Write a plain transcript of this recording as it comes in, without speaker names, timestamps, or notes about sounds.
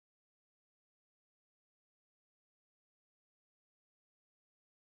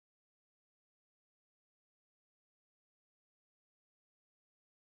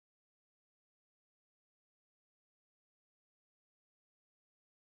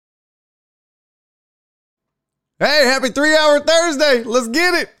Hey, happy 3-hour Thursday. Let's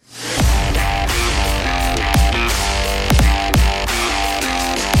get it.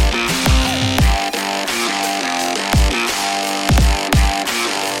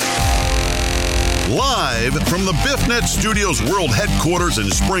 Live from the BiffNet Studios World Headquarters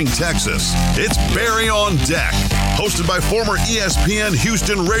in Spring, Texas, it's Barry on Deck, hosted by former ESPN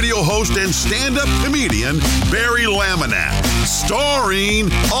Houston radio host and stand-up comedian Barry Laminack,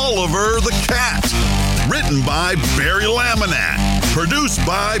 starring Oliver the Cat. Written by Barry Laminack, produced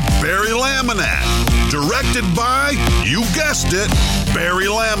by Barry Laminack, directed by, you guessed it, Barry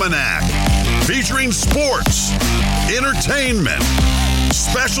Laminack, featuring sports, entertainment,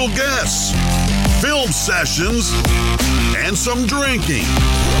 special guests, film sessions, and some drinking.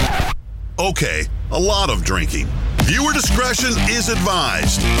 Okay, a lot of drinking. Viewer discretion is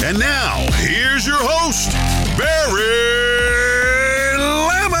advised. And now, here's your host, Barry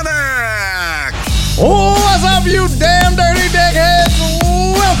Laminack. What's up, you damn dirty deckheads?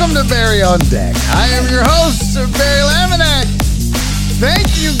 Welcome to Barry on Deck. I am your host, Barry Laminack. Thank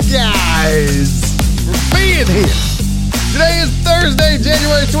you guys for being here. Today is Thursday,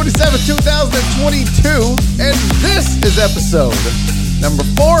 January 27, 2022, and this is episode number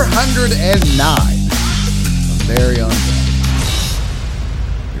 409 of Barry on Deck.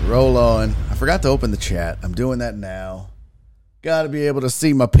 You roll on. I forgot to open the chat. I'm doing that now. Got to be able to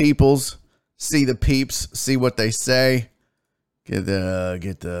see my peoples, see the peeps, see what they say. Get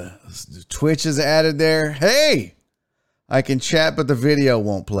the Twitches added there. Hey, I can chat, but the video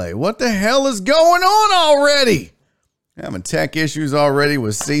won't play. What the hell is going on already? Having tech issues already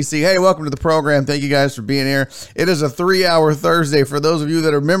with CC. Hey, welcome to the program. Thank you guys for being here. It is a 3-hour Thursday for those of you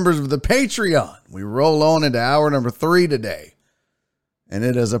that are members of the Patreon. We roll on into hour number 3 today. And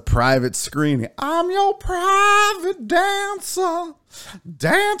it is a private screening. I'm your private dancer,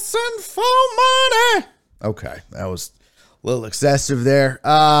 dancing for money. Okay, that was a little excessive there.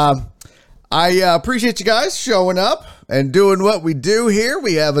 I appreciate you guys showing up and doing what we do here.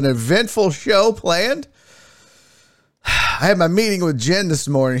 We have an eventful show planned. I had my meeting with Jen this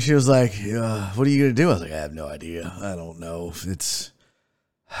morning. She was like, what are you going to do? I was like, I have no idea. I don't know.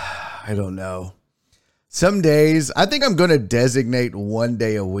 I don't know. Some days, I think I'm going to designate one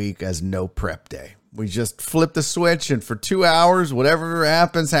day a week as no prep day. We just flip the switch and for 2 hours, whatever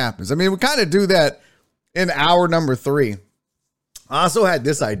happens, happens. I mean, we kind of do that in hour number 3. I also had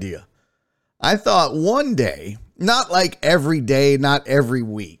this idea. I thought one day, not like every day, not every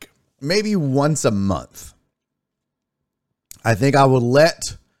week, maybe once a month. I think I would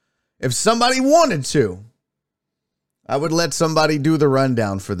if somebody wanted to, I would let somebody do the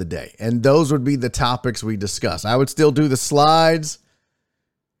rundown for the day. And those would be the topics we discuss. I would still do the slides.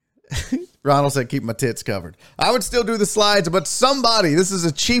 Ronald said, keep my tits covered. I would still do the slides, but this is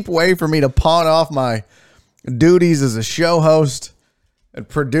a cheap way for me to pawn off my duties as a show host and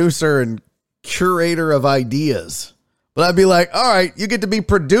producer and curator of ideas. But I'd be like, all right, you get to be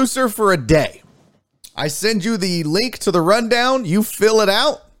producer for a day. I send you the link to the rundown. You fill it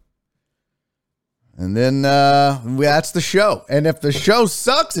out. And then that's the show. And if the show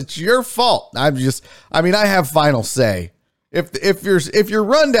sucks, it's your fault. I have final say. If your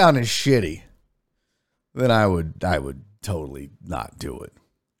rundown is shitty, then I would totally not do it.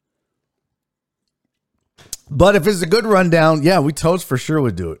 But if it's a good rundown, yeah, we totes for sure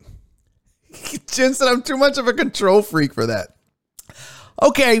would do it. Jen said I'm too much of a control freak for that.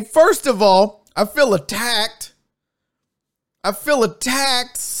 Okay, first of all, I feel attacked.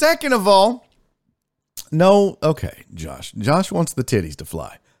 Second of all, no, okay, Josh. Josh wants the titties to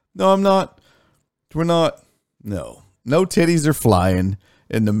fly. No, I'm not. We're not. No titties are flying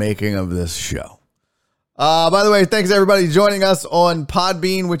in the making of this show. By the way, thanks everybody joining us on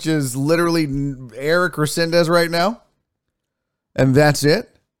Podbean, which is literally Eric Resendez right now. And that's it.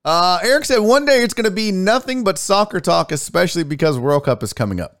 Eric said one day it's going to be nothing but soccer talk, especially because World Cup is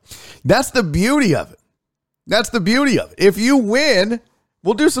coming up. That's the beauty of it. If you win,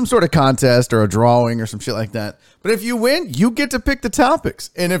 we'll do some sort of contest or a drawing or some shit like that. But if you win, you get to pick the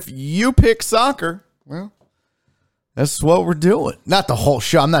topics. And if you pick soccer, well, that's what we're doing. Not the whole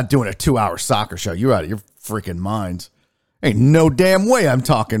show. I'm not doing a 2-hour soccer show. You're out of your freaking minds. Ain't no damn way I'm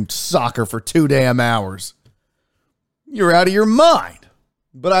talking soccer for 2 damn hours. You're out of your mind.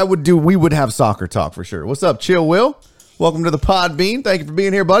 But we would have soccer talk for sure. What's up, Chill Will? Welcome to the Podbean. Thank you for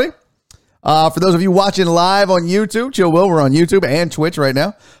being here, buddy. For those of you watching live on YouTube, Chill Will, we're on YouTube and Twitch right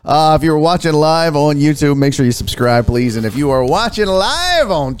now. If you're watching live on YouTube, make sure you subscribe, please. And if you are watching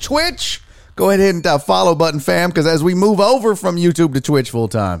live on Twitch, go ahead and hit that follow button, fam, because as we move over from YouTube to Twitch full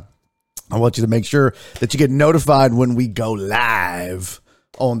time, I want you to make sure that you get notified when we go live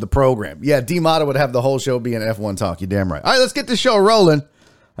on the program. Yeah, D-Mata would have the whole show be an F1 talk. You're damn right. All right, let's get the show rolling.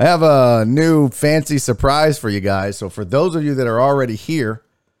 I have a new fancy surprise for you guys. So for those of you that are already here,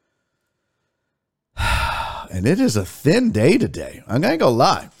 and it is a thin day today. I'm going to go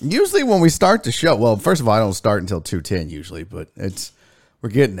lie. Usually when we start the show, well, first of all, I don't start until 2:10 usually, but we're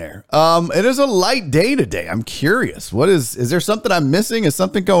getting there. It is a light day today. I'm curious. Is there something I'm missing? Is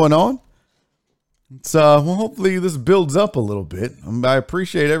something going on? Well, hopefully this builds up a little bit. I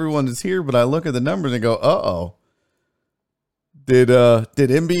appreciate everyone that's here, but I look at the numbers and go, uh-oh. Did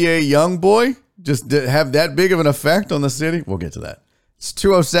NBA Youngboy just have that big of an effect on the city? We'll get to that. It's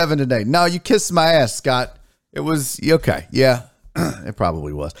 2:07 today. No, you kissed my ass, Scott. It was okay. Yeah, it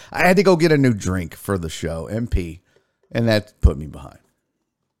probably was. I had to go get a new drink for the show, MP, and that put me behind.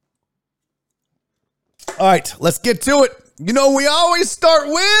 All right, let's get to it. You know, we always start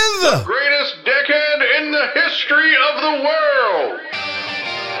with the greatest decade in the history of the world.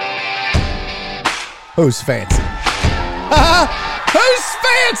 Who's fancy? Who's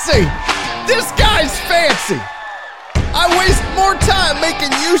fancy? This guy's fancy. I waste more time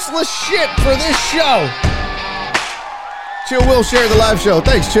making useless shit for this show. Chill will share the live show.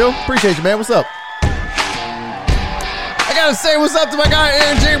 Thanks, Chill. Appreciate you, man. What's up? I gotta say what's up to my guy,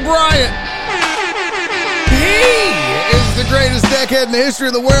 Aaron J. Bryant. He is the greatest deckhead in the history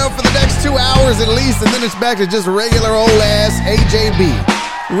of the world for the next 2 hours at least, and then it's back to just regular old ass AJB.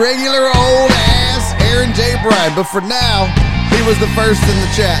 Regular old ass Aaron J. Bryant. But for now, he was the first in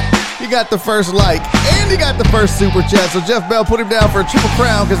the chat. He got the first like, and he got the first super chat. So Jeff Bell put him down for a triple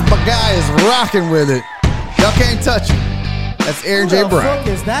crown because my guy is rocking with it. Y'all can't touch him. That's Aaron J. Bryant. Who the fuck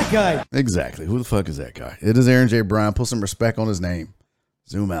is that guy? Exactly. Who the fuck is that guy? It is Aaron J. Bryant. Put some respect on his name.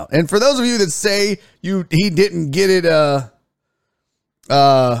 Zoom out. And for those of you that say he didn't get it in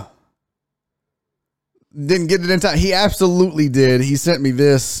time, he absolutely did. He sent me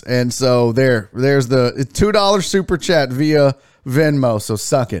this, and so there's the $2 super chat via Venmo, so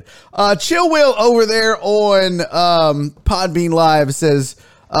suck it. Chill Will over there on Podbean Live says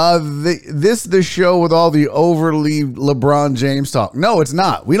the show with all the overly LeBron James talk. No, it's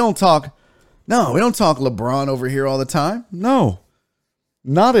not. We don't talk LeBron over here all the time. No,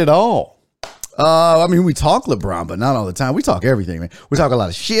 not at all. I mean, we talk LeBron, but not all the time. We talk everything, man. We talk a lot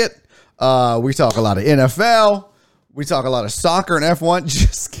of shit. We talk a lot of NFL. We talk a lot of soccer and F1.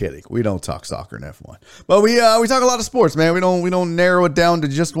 Just kidding. We don't talk soccer and F1, but we talk a lot of sports, man. We don't narrow it down to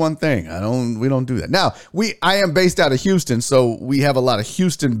just one thing. We don't do that. Now, I am based out of Houston, so we have a lot of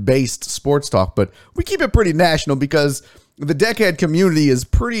Houston-based sports talk, but we keep it pretty national because the Deckhead community is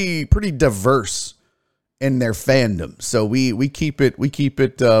pretty diverse in their fandom. So we keep it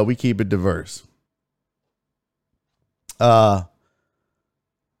diverse.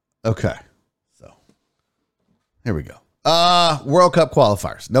 Okay. Here we go. World Cup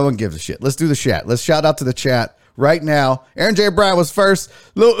qualifiers. No one gives a shit. Let's do the chat. Let's shout out to the chat right now. Aaron J. Bryant was first.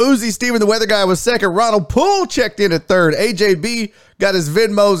 Lil Uzi Steven, the weather guy, was second. Ronald Poole checked in at third. AJB got his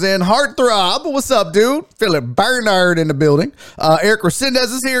Venmos in. Heartthrob, what's up, dude? Philip Bernard in the building. Eric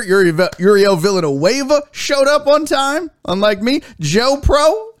Resendez is here. Uriel Villanueva showed up on time, unlike me. Joe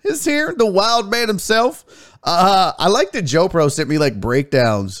Pro is here, the wild man himself. I like that Joe Pro sent me like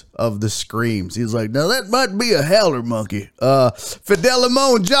breakdowns of the screams. He's like, now that might be a howler monkey. Fidel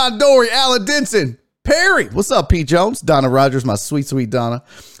Limon, John Dory, Alan Denson, Perry. What's up, Pete Jones? Donna Rogers, my sweet, sweet Donna.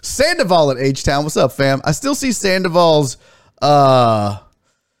 Sandoval at H-Town. What's up, fam? I still see Sandoval's, that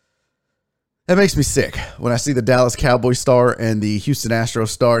makes me sick when I see the Dallas Cowboy star and the Houston Astros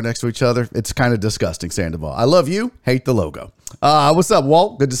star next to each other. It's kind of disgusting, Sandoval. I love you. Hate the logo. What's up,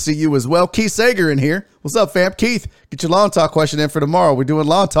 Walt? Good to see you as well. Keith Sager in here. What's up, fam? Keith, get your lawn talk question in for tomorrow. We're doing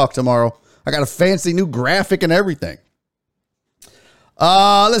lawn talk tomorrow. I got a fancy new graphic and everything.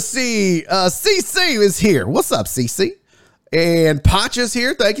 Let's see. CC is here. What's up, CC? And Pacha's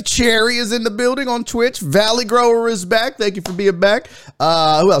here. Thank you. Cherry is in the building on Twitch. Valley Grower is back. Thank you for being back.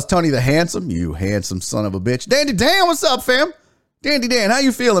 Who else? Tony the Handsome. You handsome son of a bitch. Dandy Dan, what's up, fam? Dandy Dan, how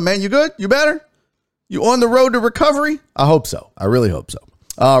you feeling, man? You good? You better? You on the road to recovery? I hope so. I really hope so.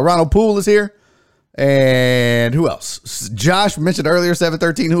 Ronald Poole is here. And who else? Josh mentioned earlier,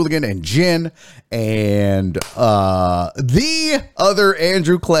 713 Hooligan, and Jen, and the other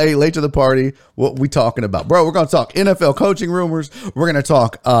Andrew Clay, late to the party. What we talking about? Bro, we're going to talk NFL coaching rumors. We're going to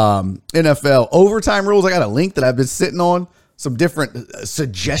talk NFL overtime rules. I got a link that I've been sitting on. Some different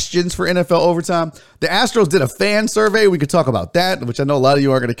suggestions for NFL overtime. The Astros did a fan survey. We could talk about that, which I know a lot of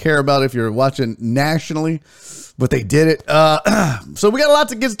you are going to care about if you're watching nationally. But they did it. So we got a lot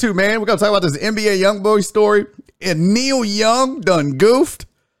to get to, man. We're going to talk about this NBA Youngboy story. And Neil Young done goofed.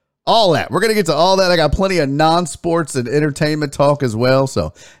 All that. We're going to get to all that. I got plenty of non-sports and entertainment talk as well,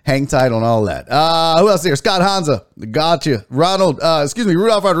 so hang tight on all that. Who else here? Scott Hanza. Gotcha.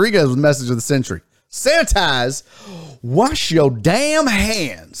 Rudolph Rodriguez with message of the century. Sanitize. Wash your damn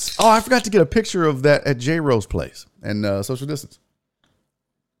hands. Oh, I forgot to get a picture of that at J. Rose Place and social distance.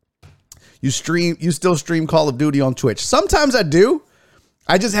 You still stream Call of Duty on Twitch. Sometimes I do.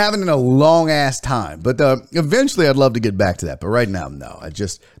 I just haven't in a long ass time, but eventually I'd love to get back to that. But right now, no.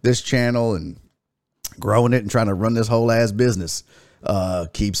 This channel and growing it and trying to run this whole ass business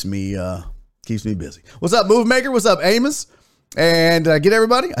keeps me busy. What's up, Move Maker? What's up, Amos? And did I get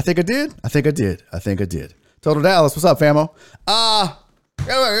everybody? I think I did. Total Dallas. What's up, famo?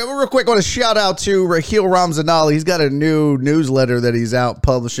 Real quick, I want to shout out to Raheel Ramzanali. He's got a new newsletter that he's out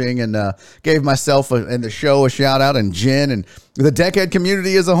publishing, and gave myself and the show a shout out, and Jen and the Deckhead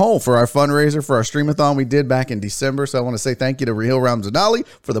community as a whole for our fundraiser for our streamathon we did back in December. So I want to say thank you to Raheel Ramzanali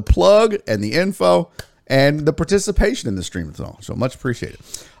for the plug and the info and the participation in the streamathon. So much appreciated.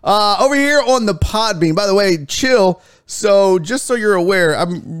 Over here on the Podbean, by the way, chill. So just so you're aware, I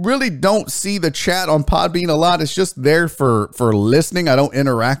really don't see the chat on Podbean a lot. It's just there for listening. I don't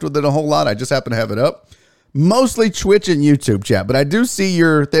interact with it a whole lot. I just happen to have it up. Mostly Twitch and YouTube chat. But I do see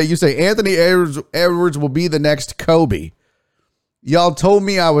you say Anthony Edwards will be the next Kobe. Y'all told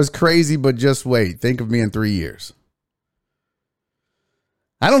me I was crazy, but just wait. Think of me in 3 years.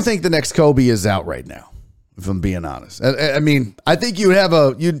 I don't think the next Kobe is out right now, if I'm being honest. I mean, I think you'd have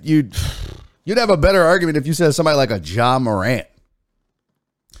a better argument if you said somebody like a Ja Morant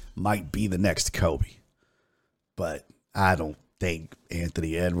might be the next Kobe. But I don't think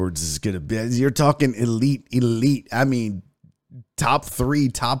Anthony Edwards is going to be. You're talking elite. I mean, top 3,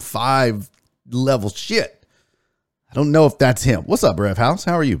 top 5 level shit. I don't know if that's him. What's up, Rev House?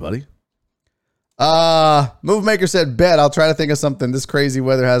 How are you, buddy? Move Maker said, bet I'll try to think of something. This crazy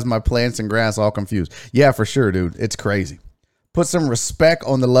weather has my plants and grass all confused. Yeah, for sure, dude. It's crazy. Put some respect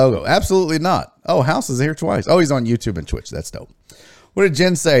on the logo. Absolutely not. Oh, House is here twice. Oh, he's on YouTube and Twitch. That's dope. What did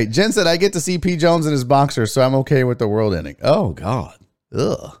Jen say? Jen said, I get to see P. Jones in his boxer, so I'm okay with the world ending. Oh, God.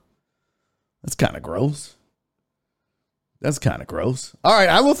 Ugh. That's kind of gross. All right,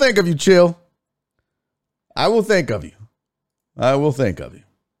 I will think of you, chill. I will think of you.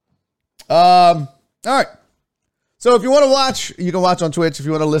 All right. So if you want to watch, you can watch on Twitch. If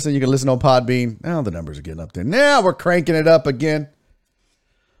you want to listen, you can listen on Podbean. Now the numbers are getting up there. Now we're cranking it up again.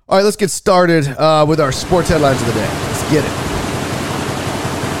 All right, let's get started with our sports headlines of the day. Let's get it.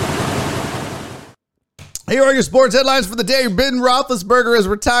 Here are your sports headlines for the day. Ben Roethlisberger is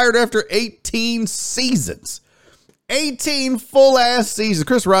retired after 18 seasons. 18 full-ass seasons.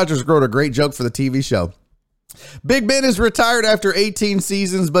 Chris Rogers wrote a great joke for the TV show. Big Ben is retired after 18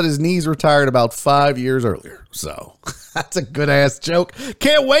 seasons, but his knees retired about 5 years earlier. So that's a good ass joke.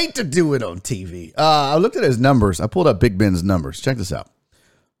 Can't wait to do it on TV. I looked at his numbers. I pulled up Big Ben's numbers. Check this out.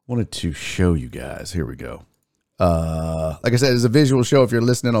 Wanted to show you guys. Here we go. Like I said, it's a visual show if you're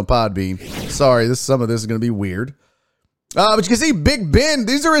listening on Podbean. Sorry, some of this is going to be weird. But you can see Big Ben.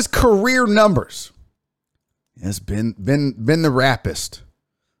 These are his career numbers. Yes, Ben the rapist.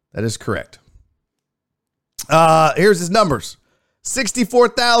 That is correct. Here's his numbers.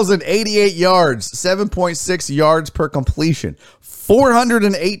 64,088 yards, 7.6 yards per completion,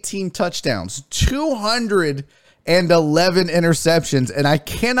 418 touchdowns, 211 interceptions. And I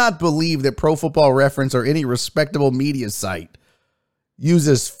cannot believe that Pro Football Reference or any respectable media site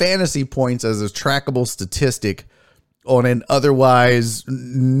uses fantasy points as a trackable statistic on an otherwise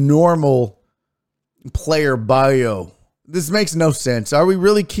normal player bio. This makes no sense. Are we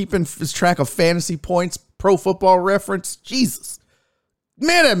really keeping track of fantasy points? Pro Football Reference? Jesus.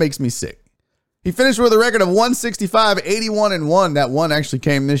 Man, that makes me sick. He finished with a record of 165, 81-1. That one actually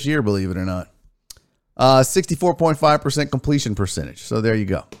came this year, believe it or not. 64.5% completion percentage. So there you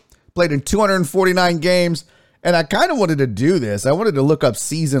go. Played in 249 games. And I kind of wanted to do this. I wanted to look up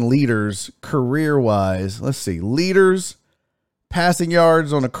season leaders career-wise. Let's see. Leaders, passing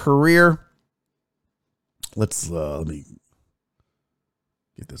yards on a career. Let me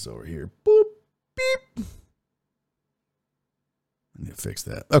get this over here. Boop. Beep. I need to fix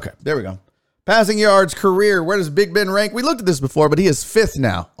that. Okay, there we go. Passing yards, career. Where does Big Ben rank? We looked at this before, but he is 5th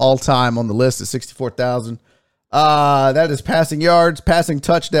now, all time on the list at 64,000. That is passing yards, passing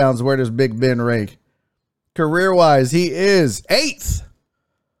touchdowns. Where does Big Ben rank? Career-wise, he is 8th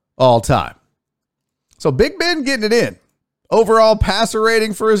all time. So Big Ben getting it in. Overall passer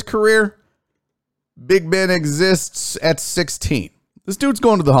rating for his career, Big Ben exists at 16. This dude's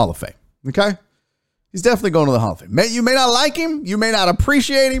going to the Hall of Fame, okay? He's definitely going to the Hall of Fame. You may not like him. You may not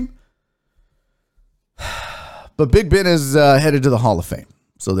appreciate him. But Big Ben is headed to the Hall of Fame.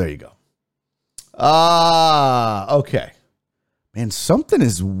 So there you go. Okay. Man, something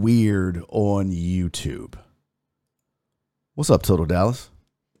is weird on YouTube. What's up, Total Dallas?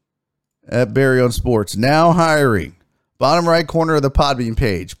 At Barry on Sports. Now hiring. Bottom right corner of the Podbean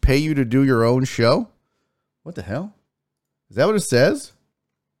page. Pay you to do your own show? What the hell? Is that what it says?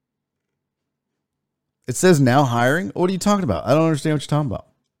 It says now hiring? What are you talking about? I don't understand what you're talking about.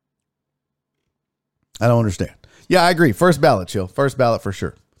 I don't understand. Yeah, I agree. First ballot, chill. First ballot for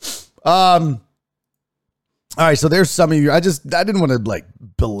sure. All right, so there's some of you. I didn't want to like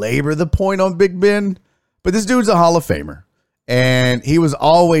belabor the point on Big Ben, but this dude's a Hall of Famer. And he was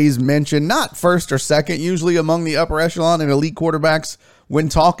always mentioned, not first or second, usually among the upper echelon and elite quarterbacks when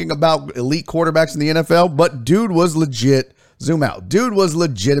talking about elite quarterbacks in the NFL. But dude was legit. Zoom out. Dude was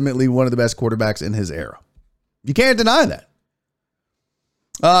legitimately one of the best quarterbacks in his era. You can't deny that.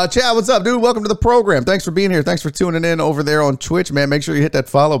 Chad, what's up, dude? Welcome to the program. Thanks for being here. Thanks for tuning in over there on Twitch, man. Make sure you hit that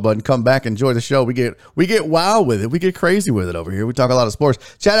follow button. Come back, enjoy the show. We get wild with it. We get crazy with it over here. We talk a lot of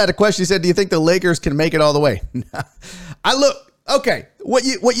sports. Chad had a question. He said, "Do you think the Lakers can make it all the way?" Okay. What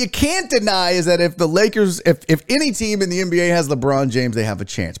you can't deny is that if the Lakers, if any team in the NBA has LeBron James, they have a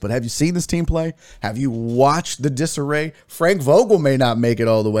chance. But have you seen this team play? Have you watched the disarray? Frank Vogel may not make it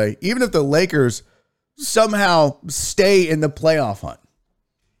all the way, even if the Lakers somehow stay in the playoff hunt.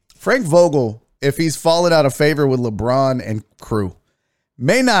 Frank Vogel, if he's fallen out of favor with LeBron and crew,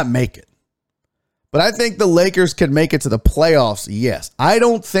 may not make it. But I think the Lakers can make it to the playoffs, yes. I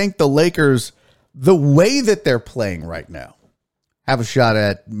don't think the Lakers, the way that they're playing right now, have a shot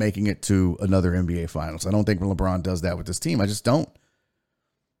at making it to another NBA Finals. I don't think LeBron does that with this team. I just don't.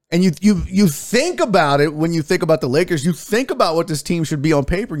 And you think about it when you think about the Lakers. You think about what this team should be on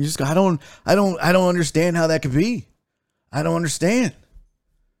paper, and you just go, I don't understand how that could be. I don't understand.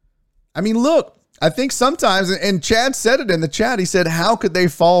 I mean, look, I think sometimes, and Chad said it in the chat. He said, "How could they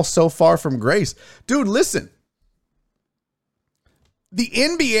fall so far from grace?" Dude, listen. The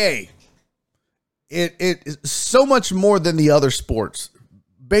NBA, it is so much more than the other sports.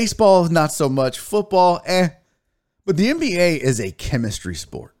 Baseball, not so much. Football, But the NBA is a chemistry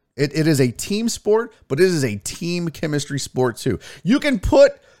sport. It is a team sport, but it is a team chemistry sport too. You can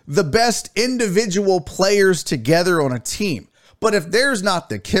put the best individual players together on a team, but if there's not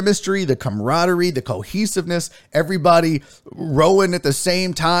the chemistry, the camaraderie, the cohesiveness, everybody rowing at the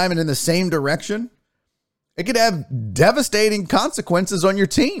same time and in the same direction, it could have devastating consequences on your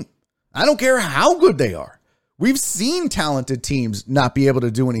team. I don't care how good they are. We've seen talented teams not be able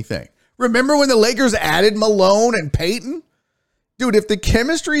to do anything. Remember when the Lakers added Malone and Peyton? Dude, if the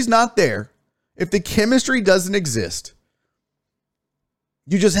chemistry's not there, if the chemistry doesn't exist,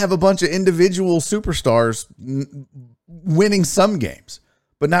 you just have a bunch of individual superstars winning some games,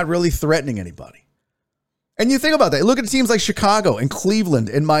 but not really threatening anybody. And you think about that. Look at teams like Chicago and Cleveland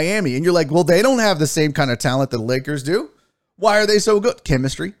and Miami, and you're like, well, they don't have the same kind of talent that the Lakers do. Why are they so good?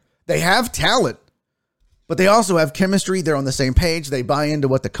 Chemistry. They have talent, but they also have chemistry. They're on the same page. They buy into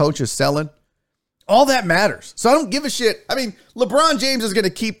what the coach is selling. All that matters. So I don't give a shit. I mean, LeBron James is going to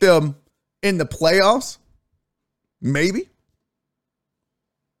keep them in the playoffs. Maybe.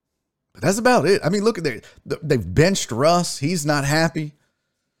 But that's about it. I mean, look at they've benched Russ. He's not happy.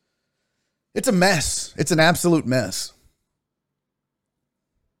 It's a mess. It's an absolute mess.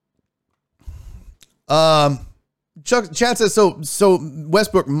 Chad says, so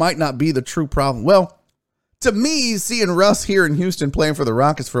Westbrook might not be the true problem. Well, to me, seeing Russ here in Houston playing for the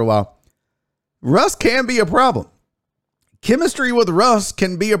Rockets for a while, Russ can be a problem. Chemistry with Russ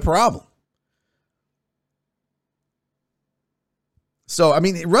can be a problem. So, I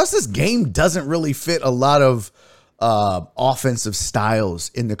mean, Russ's game doesn't really fit a lot of offensive styles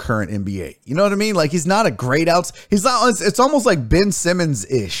in the current NBA. You know what I mean? Like, he's not a great it's almost like Ben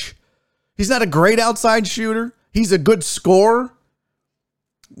Simmons-ish. He's not a great outside shooter. He's a good scorer.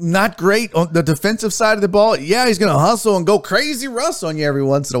 Not great on the defensive side of the ball. Yeah, he's going to hustle and go crazy Russ on you every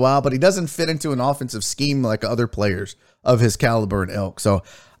once in a while, but he doesn't fit into an offensive scheme like other players of his caliber and ilk. So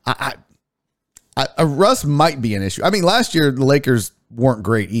Russ might be an issue. I mean, last year, the Lakers weren't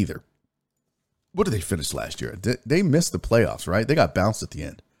great either. What did they finish last year? They missed the playoffs, right? They got bounced at the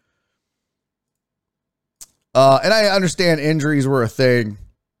end. And I understand injuries were a thing.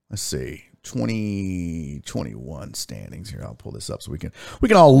 Let's see. 2021 standings here. I'll pull this up so we can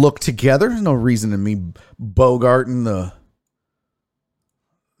all look together. There's no reason to me bogarting the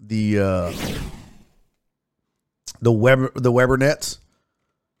Weber Nets.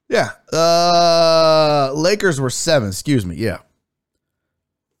 Yeah. Lakers were 7. Excuse me. Yeah.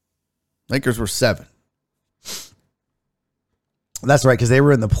 Lakers were 7. That's right, because they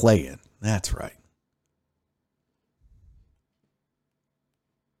were in the play-in. That's right.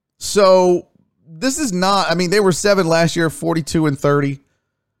 So this is not, I mean, they were 7 last year, 42-30.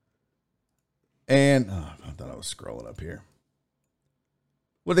 And I thought I was scrolling up here.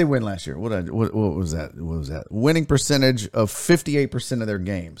 What did they win last year? What was that? What was that? Winning percentage of 58% of their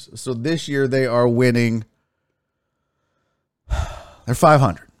games. So this year they are winning. They're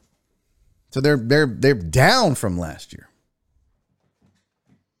 500. So they're down from last year.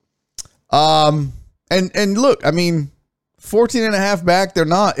 And look, I mean, 14.5 back,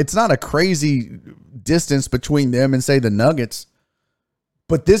 it's not a crazy distance between them and say the Nuggets,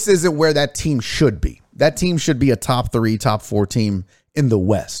 but this isn't where that team should be. That team should be a top 3, top 4 team in the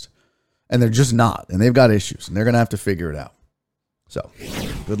West, and they're just not, and they've got issues, and they're going to have to figure it out. So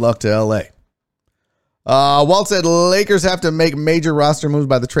good luck to LA. Walt said Lakers have to make major roster moves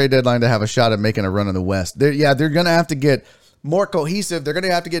by the trade deadline to have a shot at making a run in the West. They're going to have to get more cohesive. They're going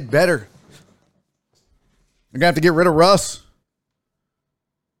to have to get better. They're going to have to get rid of Russ.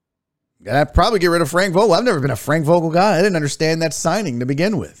 Going to have to probably get rid of Frank Vogel. I've never been a Frank Vogel guy. I didn't understand that signing to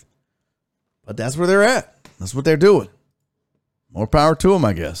begin with. But that's where they're at. That's what they're doing. More power to them,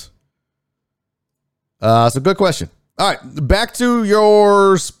 I guess. So good question. All right, back to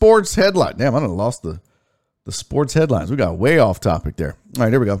your sports headline. Damn, I done lost the sports headlines. We got way off topic there. All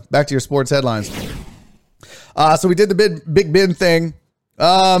right, here we go. Back to your sports headlines. So we did the Big Ben thing.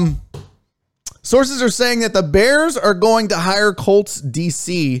 Sources are saying that the Bears are going to hire Colts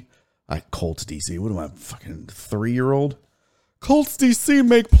DC. Colts DC. What am I, fucking 3-year-old? Colts DC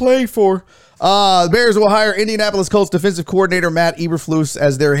make play for. The Bears will hire Indianapolis Colts defensive coordinator Matt Eberflus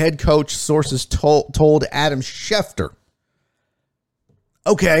as their head coach, sources told Adam Schefter.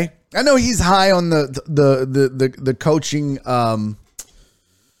 Okay, I know he's high on the coaching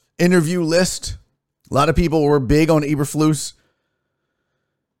interview list. A lot of people were big on Eberflus.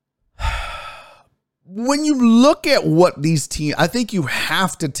 When you look at what these teams, I think you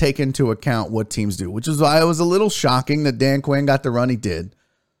have to take into account what teams do, which is why it was a little shocking that Dan Quinn got the run he did.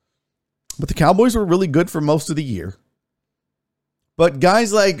 But the Cowboys were really good for most of the year. But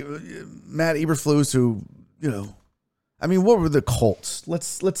guys like Matt Eberflus, who, I mean, what were the Colts?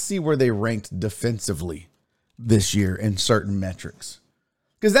 Let's see where they ranked defensively this year in certain metrics.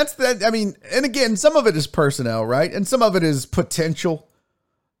 Because that's that. I mean, and again, some of it is personnel, right? And some of it is potential.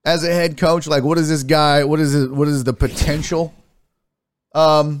 As a head coach, like, what is this guy? What is the potential?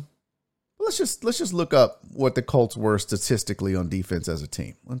 Let's just look up what the Colts were statistically on defense as a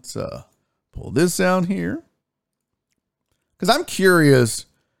team. Let's pull this down here, because I'm curious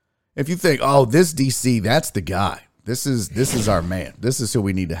if you think, oh, this DC, that's the guy. This is our man. This is who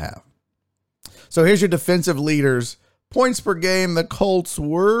we need to have. So here's your defensive leaders. Points per game. The Colts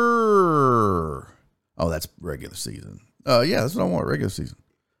were. Oh, that's regular season. Yeah, that's what I want. Regular season.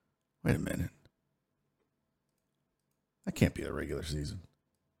 Wait a minute. That can't be a regular season.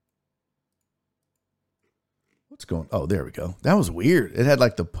 What's going on? Oh, there we go. That was weird. It had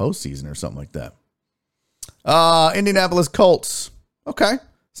like the postseason or something like that. Indianapolis Colts. Okay.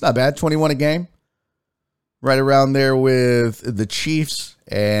 It's not bad. 21 a game. Right around there with the Chiefs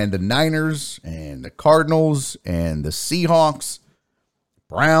and the Niners and the Cardinals and the Seahawks,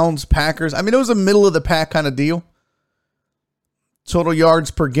 Browns, Packers. I mean, it was a middle of the pack kind of deal. Total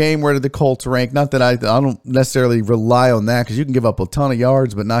yards per game, where did the Colts rank? Not that I don't necessarily rely on that, because you can give up a ton of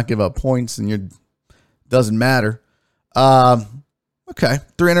yards but not give up points, and it doesn't matter. Okay,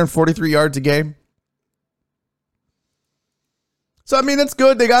 343 yards a game. So I mean, that's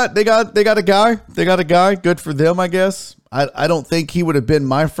good. They got a guy. They got a guy. Good for them, I guess. I don't think he would have been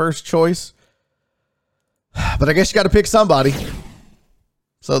my first choice, but I guess you got to pick somebody.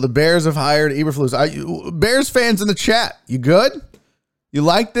 So the Bears have hired Eberflus. Bears fans in the chat, you good? You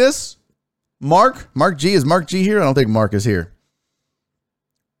like this? Mark G. Is Mark G here? I don't think Mark is here.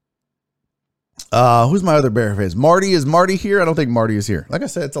 Who's my other Bear fans? Marty. Is Marty here? I don't think Marty is here. Like I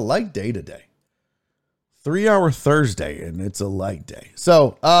said, it's a light day today. 3-hour Thursday, and it's a light day.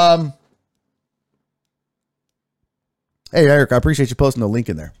 So, hey, Eric, I appreciate you posting the link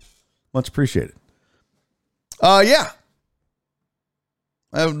in there. Much appreciated. Yeah.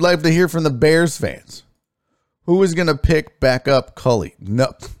 I would like to hear from the Bears fans. Who is going to pick back up Culley?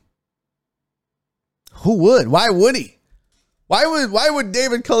 No. Who would? Why would he? Why would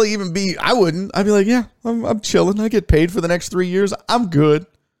David Culley even be? I wouldn't. I'd be like, yeah, I'm chilling. I get paid for the next 3 years. I'm good.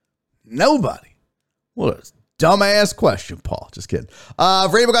 Nobody. What a dumbass question, Paul. Just kidding.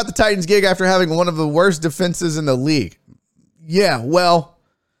 Vrabel got the Titans gig after having one of the worst defenses in the league. Yeah, well,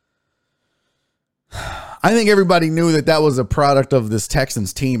 I think everybody knew that was a product of this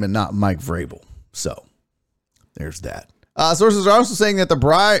Texans team and not Mike Vrabel. So there's that. Sources are also saying that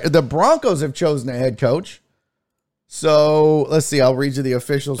the Broncos have chosen a head coach. So let's see. I'll read you the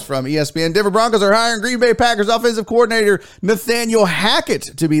officials from ESPN. Denver Broncos are hiring Green Bay Packers offensive coordinator Nathaniel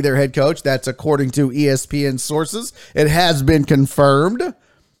Hackett to be their head coach. That's according to ESPN sources. It has been confirmed.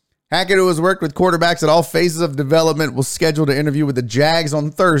 Hackett, who has worked with quarterbacks at all phases of development, was scheduled to interview with the Jags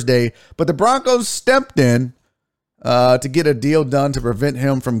on Thursday, but the Broncos stepped in to get a deal done to prevent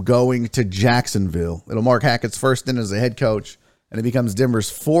him from going to Jacksonville. It'll mark Hackett's first stint as a head coach, and it becomes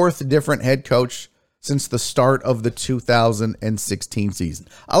Denver's fourth different head coach since the start of the 2016 season.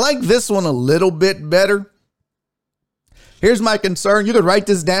 I like this one a little bit better. Here's my concern. You could write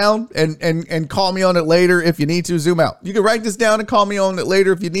this down and call me on it later if you need to. Zoom out. You can write this down and call me on it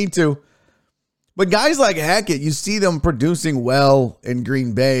later if you need to. But guys like Hackett, you see them producing well in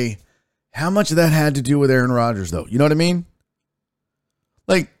Green Bay. How much of that had to do with Aaron Rodgers, though? You know what I mean?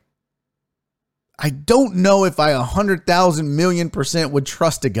 Like, I don't know if I 100,000 million% would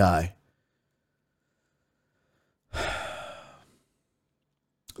trust a guy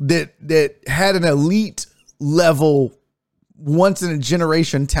that had an elite level, once in a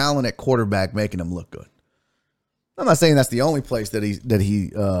generation talent at quarterback making him look good. I'm not saying that's the only place that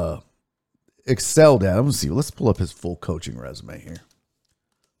he excelled at. Let's see. Let's pull up his full coaching resume here.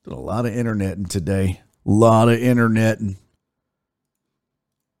 Did a lot of interneting today. A lot of interneting.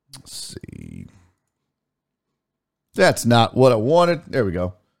 Let's see. That's not what I wanted. There we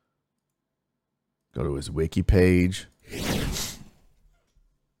go. Go to his wiki page.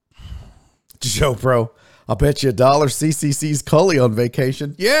 Joe Pro. I'll bet you $1 CCC's Cully on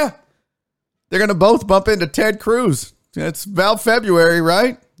vacation. Yeah. They're going to both bump into Ted Cruz. It's about February,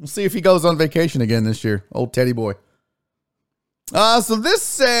 right? We'll see if he goes on vacation again this year. Old Teddy boy. So this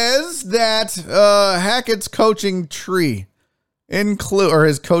says that Hackett's coaching tree or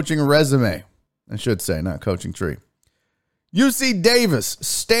his coaching resume, I should say, not coaching tree. UC Davis,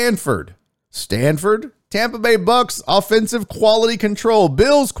 Stanford, Tampa Bay Bucks, offensive quality control,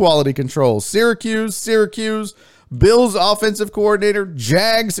 Bills quality control, Syracuse, Bills offensive coordinator,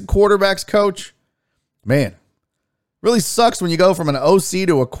 Jags quarterbacks coach. Man, really sucks when you go from an OC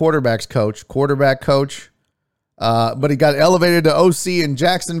to a quarterback coach. But he got elevated to OC in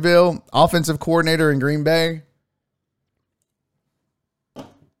Jacksonville, offensive coordinator in Green Bay.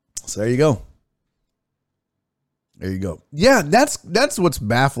 So there you go. Yeah, that's what's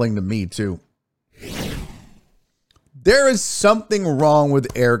baffling to me too. There is something wrong with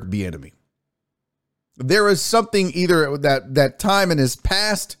Eric Bieniemy. There is something either that time in his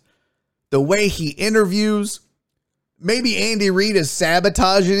past, the way he interviews. Maybe Andy Reid is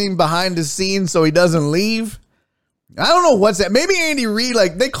sabotaging him behind the scenes so he doesn't leave. I don't know what's that. Maybe Andy Reid,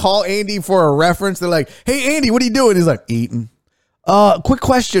 like they call Andy for a reference. They're like, "Hey Andy, what are you doing?" He's like, "Eating." Quick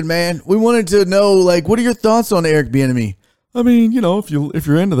question, man. We wanted to know, like, what are your thoughts on Eric Bieniemy? I mean, if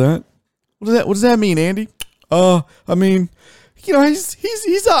you're into that, what does that mean, Andy? I mean,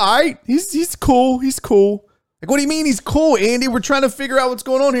 he's all right. He's cool. He's cool. Like, what do you mean he's cool, Andy? We're trying to figure out what's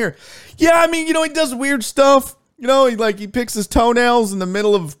going on here. Yeah, I mean, he does weird stuff. He picks his toenails in the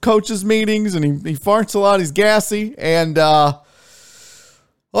middle of coaches' meetings, and he farts a lot. He's gassy, and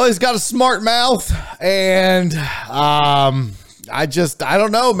he's got a smart mouth, and I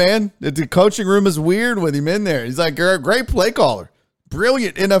don't know, man. The coaching room is weird with him in there. He's like a great play caller,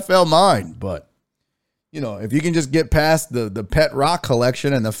 brilliant NFL mind, but if you can just get past the pet rock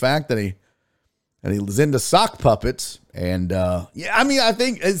collection and the fact that he was into sock puppets, and I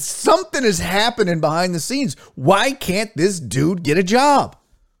think something is happening behind the scenes. Why can't this dude get a job?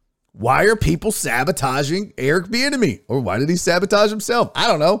 Why are people sabotaging Eric Bieniemy? Or why did he sabotage himself? I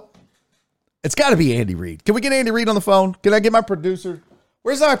don't know. It's got to be Andy Reid. Can we get Andy Reid on the phone? Can I get my producer?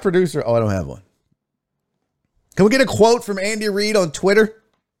 Where's our producer? Oh, I don't have one. Can we get a quote from Andy Reid on Twitter?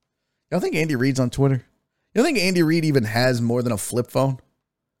 You don't think Andy Reid's on Twitter? You don't think Andy Reid even has more than a flip phone?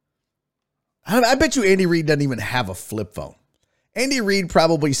 I bet you Andy Reid doesn't even have a flip phone. Andy Reid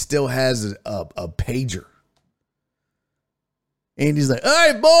probably still has a pager. Andy's like, all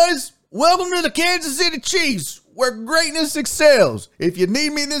right, boys, welcome to the Kansas City Chiefs, where greatness excels. If you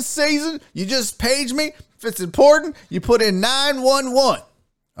need me this season, you just page me. If it's important, you put in 911.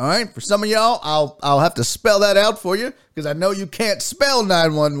 All right, for some of y'all, I'll have to spell that out for you because I know you can't spell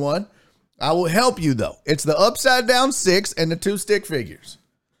 911. I will help you, though. It's the upside down 6 and the 2 stick figures.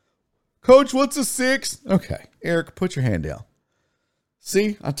 Coach, what's a 6? Okay, Eric, put your hand down.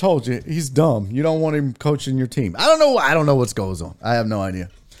 See, I told you, he's dumb. You don't want him coaching your team. I don't know what goes on. I have no idea.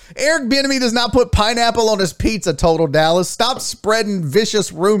 Eric Bieniemy does not put pineapple on his pizza, Total Dallas. Stop spreading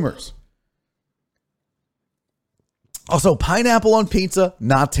vicious rumors. Also, pineapple on pizza,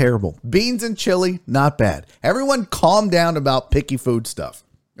 not terrible. Beans and chili, not bad. Everyone calm down about picky food stuff.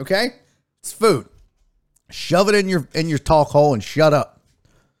 Okay? It's food. Shove it in your talk hole and shut up.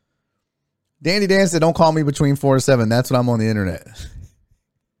 Dandy Dan said, don't call me between 4 and 7. That's when I'm on the internet.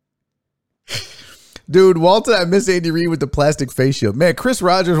 Dude, Walter, I miss Andy Reid with the plastic face shield. Man, Chris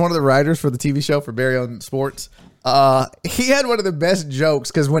Rogers, one of the writers for the TV show for Barry on Sports, he had one of the best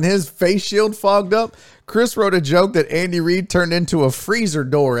jokes because when his face shield fogged up, Chris wrote a joke that Andy Reid turned into a freezer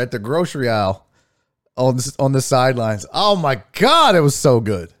door at the grocery aisle on the sidelines. Oh, my God, it was so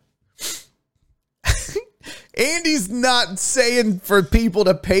good. Andy's not saying for people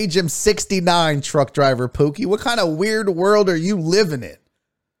to page him 69, truck driver Pookie. What kind of weird world are you living in?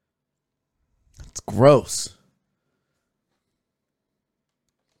 It's gross.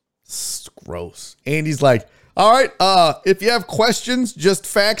 It's gross. Andy's like, all right, if you have questions, just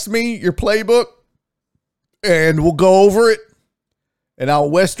fax me your playbook and we'll go over it. And I'll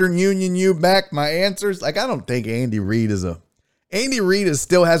Western Union you back my answers. Like, I don't think Andy Reid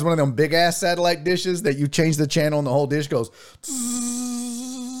still has one of them big ass satellite dishes that you change the channel and the whole dish goes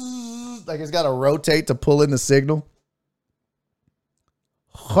like it's got to rotate to pull in the signal.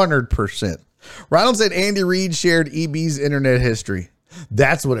 100%. Ronald said Andy Reid shared EB's internet history.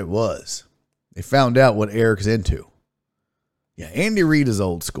 That's what it was. They found out what Eric's into. Yeah, Andy Reid is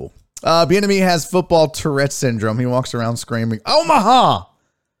old school. Bienemy has football Tourette syndrome. He walks around screaming, Omaha!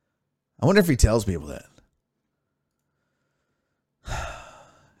 I wonder if he tells people that.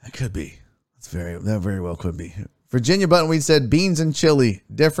 That could be. That very well could be. Virginia Buttonweed said beans and chili,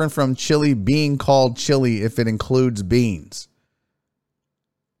 different from chili being called chili if it includes beans.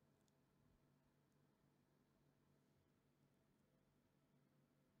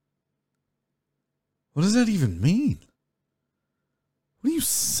 What does that even mean? What are you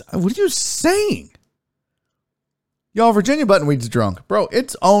saying? Y'all, Virginia Buttonweed's drunk. Bro,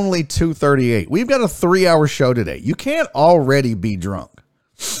 it's only 2:38. We've got a 3-hour show today. You can't already be drunk.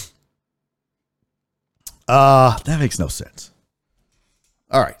 That makes no sense.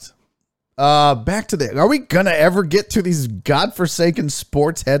 All right. Back to the... Are we going to ever get to these godforsaken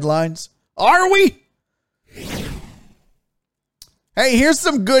sports headlines? Are we? Hey, here's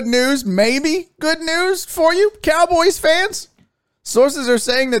some good news. Maybe good news for you, Cowboys fans. Sources are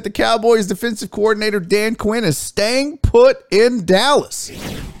saying that the Cowboys defensive coordinator Dan Quinn is staying put in Dallas.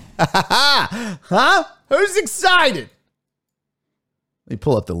 Huh? Who's excited? Let me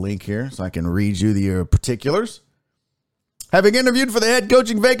pull up the link here so I can read you the particulars. Having interviewed for the head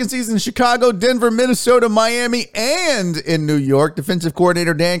coaching vacancies in Chicago, Denver, Minnesota, Miami, and in New York, defensive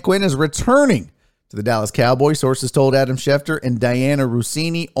coordinator Dan Quinn is returning to the Dallas Cowboys, sources told Adam Schefter and Diana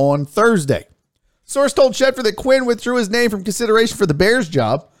Rossini on Thursday. Source told Schefter that Quinn withdrew his name from consideration for the Bears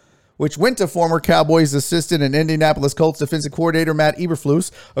job, which went to former Cowboys assistant and Indianapolis Colts defensive coordinator Matt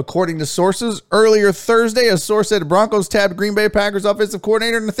Eberflus. According to sources, earlier Thursday, a source said Broncos tabbed Green Bay Packers offensive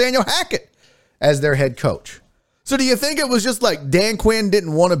coordinator Nathaniel Hackett as their head coach. So do you think it was just like Dan Quinn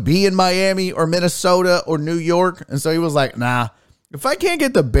didn't want to be in Miami or Minnesota or New York, and so he was like, nah, if I can't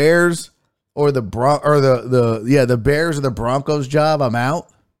get the Bears or the Bears or the Broncos job, I'm out?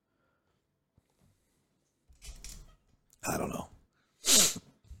 I don't know.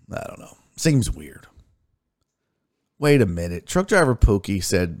 Seems weird. Wait a minute. Truck driver Pookie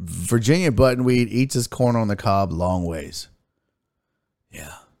said Virginia Buttonweed eats his corn on the cob long ways.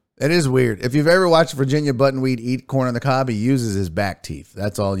 Yeah. It is weird. If you've ever watched Virginia Buttonweed eat corn on the cob, he uses his back teeth.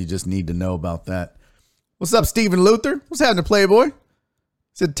 That's all you just need to know about that. What's up, Stephen Luther? What's happening, Playboy?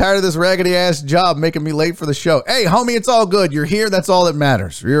 Said, tired of this raggedy ass job making me late for the show. Hey, homie, it's all good. You're here. That's all that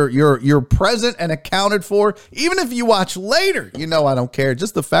matters. You're present and accounted for. Even if you watch later, you know I don't care.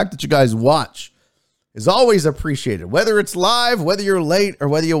 Just the fact that you guys watch is always appreciated. Whether it's live, whether you're late, or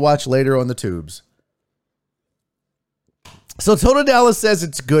whether you watch later on the tubes. So Total Dallas says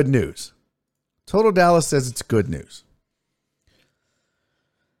it's good news. Total Dallas says it's good news.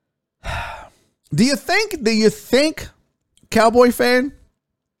 Do you think, Cowboy fan,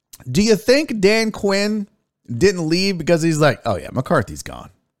 do you think Dan Quinn didn't leave because he's like, oh yeah, McCarthy's gone.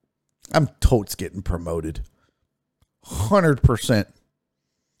 I'm totes getting promoted. 100%.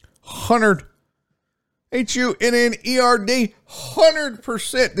 100. HUNNERD.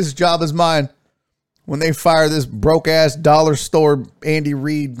 100%. This job is mine. When they fire this broke ass dollar store Andy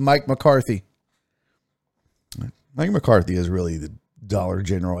Reid, Mike McCarthy. Mike McCarthy is really the Dollar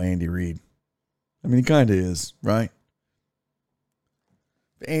General Andy Reid. I mean, he kind of is, right?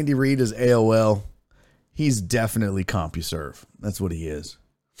 Andy Reid is AOL. He's definitely CompuServe. That's what he is.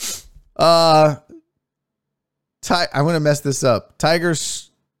 I'm going to mess this up. Tiger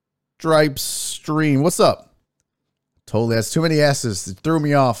Stripes Stream. What's up? Totally. That's too many S's. It threw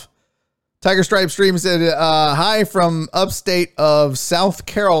me off. Tiger Stripe Stream said, hi from upstate of South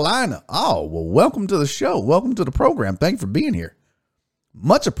Carolina. Oh, well, welcome to the show. Welcome to the program. Thank you for being here.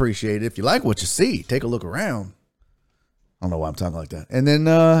 Much appreciated. If you like what you see, take a look around. I don't know why I'm talking like that. And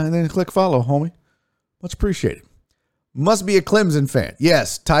then click follow, homie. Much appreciated. Must be a Clemson fan.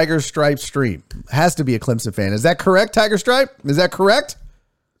 Yes, Tiger Stripe Stream. Has to be a Clemson fan. Is that correct, Tiger Stripe? Is that correct?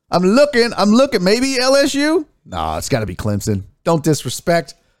 I'm looking. Maybe LSU? No, it's got to be Clemson. Don't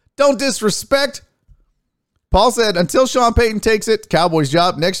disrespect. Don't disrespect. Paul said, until Sean Payton takes it, Cowboys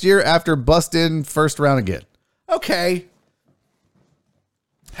job next year after busting first round again. Okay.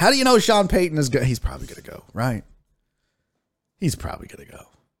 How do you know Sean Payton is good? He's probably going to go, right? He's probably going to go.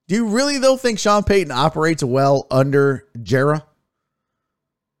 Do you really, though, think Sean Payton operates well under Jera?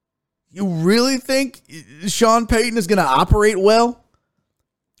 You really think Sean Payton is going to operate well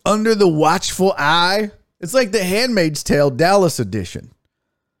under the watchful eye? It's like the Handmaid's Tale Dallas edition.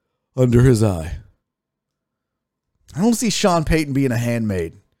 Under his eye. I don't see Sean Payton being a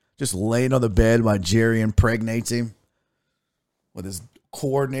handmaid. Just laying on the bed while Jerry impregnates him. With his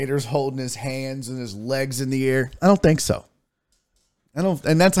coordinators holding his hands and his legs in the air. I don't think so.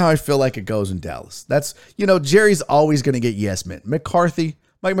 And that's how I feel like it goes in Dallas. That's, Jerry's always going to get yes men. Mike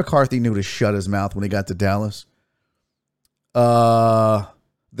McCarthy knew to shut his mouth when he got to Dallas. The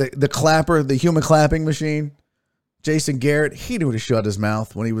clapper, the human clapping machine, Jason Garrett, he knew to shut his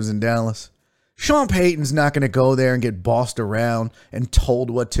mouth when he was in Dallas. Sean Payton's not going to go there and get bossed around and told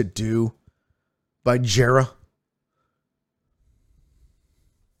what to do by Jera.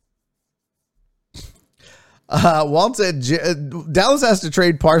 Walt said Dallas has to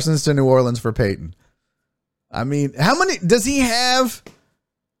trade Parsons to New Orleans for Payton. I mean, how many does he have?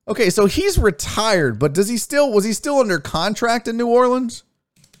 Okay, so he's retired, but was he still under contract in New Orleans?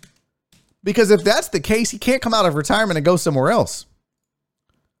 Because if that's the case, he can't come out of retirement and go somewhere else.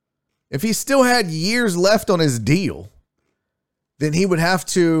 If he still had years left on his deal, then he would have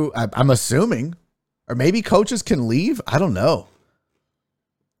to, I'm assuming, or maybe coaches can leave. I don't know.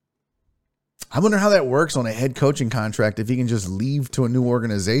 I wonder how that works on a head coaching contract if he can just leave to a new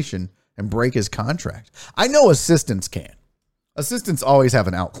organization and break his contract. I know assistants can. Assistants always have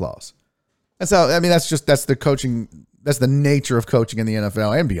an out clause. That's the coaching, that's the nature of coaching in the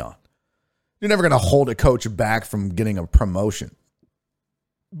NFL and beyond. You're never going to hold a coach back from getting a promotion.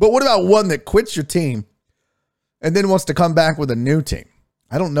 But what about one that quits your team and then wants to come back with a new team?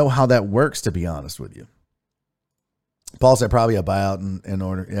 I don't know how that works, to be honest with you. Paul said probably a buyout in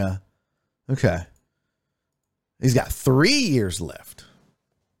order. Yeah. Okay. He's got 3 years left.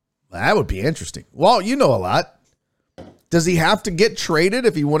 That would be interesting. Well, you know a lot. Does he have to get traded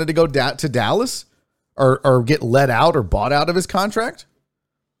if he wanted to go to Dallas or get let out or bought out of his contract?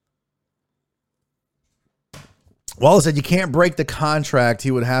 Wallace said you can't break the contract.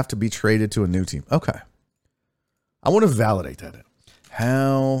 He would have to be traded to a new team. Okay. I want to validate that.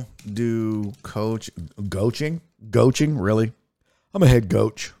 How do coaching, really? I'm a head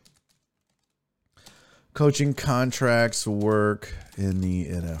coach. Coaching contracts work in the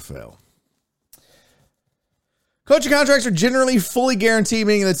NFL. Coaching contracts are generally fully guaranteed,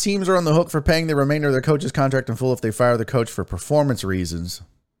 meaning the teams are on the hook for paying the remainder of their coach's contract in full if they fire the coach for performance reasons.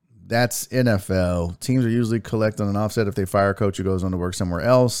 That's NFL. Teams are usually collect on an offset if they fire a coach who goes on to work somewhere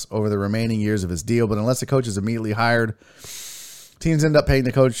else over the remaining years of his deal. But unless the coach is immediately hired, teams end up paying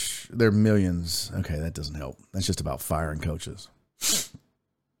the coach their millions. Okay, that doesn't help. That's just about firing coaches.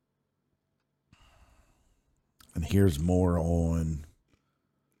 And here's more on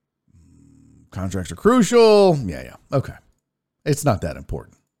contracts are crucial. Yeah. Okay. It's not that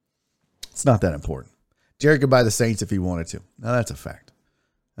important. Jerry could buy the Saints if he wanted to. Now, that's a fact.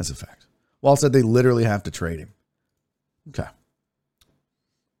 Walt said they literally have to trade him. Okay.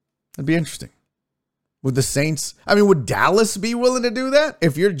 That'd be interesting. Would the Saints, would Dallas be willing to do that?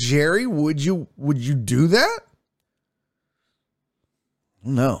 If you're Jerry, would you do that?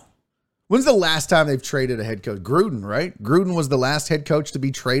 No. When's the last time they've traded a head coach? Gruden, right? Gruden was the last head coach to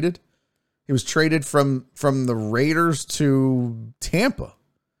be traded. He was traded from the Raiders to Tampa,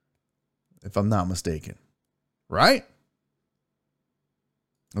 if I'm not mistaken. Right?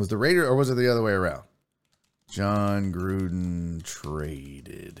 Was the Raider or was it the other way around? John Gruden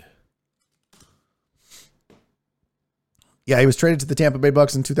traded. Yeah, he was traded to the Tampa Bay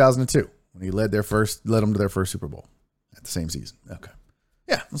Bucks in 2002 when he led them to their first Super Bowl at the same season. Okay.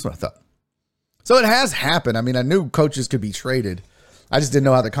 Yeah, that's what I thought. So it has happened. I knew coaches could be traded. I just didn't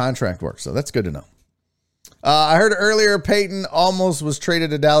know how the contract works. So that's good to know. I heard earlier Peyton almost was traded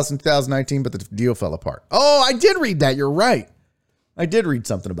to Dallas in 2019, but the deal fell apart. Oh, I did read that. You're right. I did read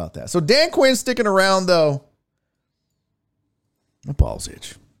something about that. So Dan Quinn sticking around, though. My balls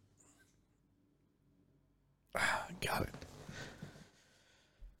itch.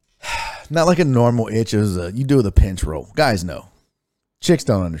 Not like a normal itch. It was you do the pinch roll. Guys know. Chicks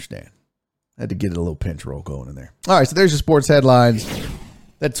don't understand. I had to get a little pinch roll going in there. All right, so there's your sports headlines.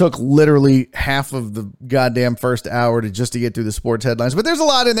 That took literally half of the goddamn first hour to get through the sports headlines. But there's a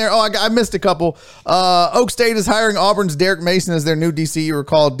lot in there. Oh, I missed a couple. Oak State is hiring Auburn's Derek Mason as their new DC. You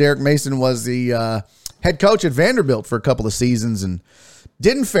recall Derek Mason was the head coach at Vanderbilt for a couple of seasons and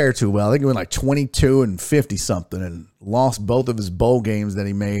didn't fare too well. I think he went like 22 and 50 something and lost both of his bowl games that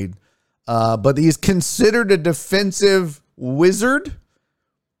he made. But he's considered a defensive wizard.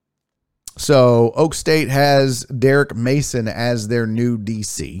 So Oak State has Derek Mason as their new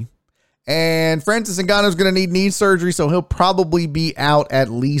DC. And Francis Ngannou is going to need knee surgery, so he'll probably be out at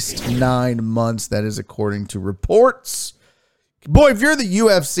least 9 months. That is according to reports. Boy, if you're the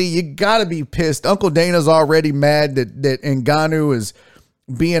UFC, you got to be pissed. Uncle Dana's already mad that Ngannou is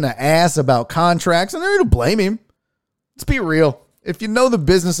being an ass about contracts, and they're going to blame him. Let's be real. If you know the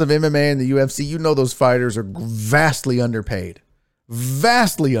business of MMA and the UFC, you know those fighters are vastly underpaid.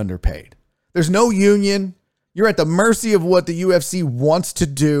 Vastly underpaid. There's no union. You're at the mercy of what the UFC wants to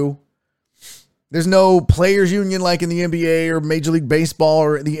do. There's no players union like in the NBA or Major League Baseball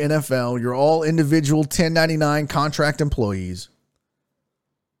or the NFL. You're all individual 1099 contract employees.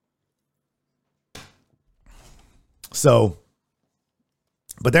 So,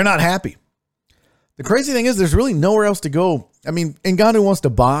 but they're not happy. The crazy thing is there's really nowhere else to go. I mean, Ngannou wants to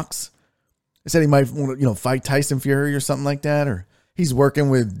box. He said he might want to, fight Tyson Fury or something like that, or he's working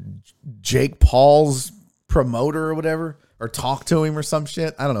with Jake Paul's promoter or whatever, or talk to him or some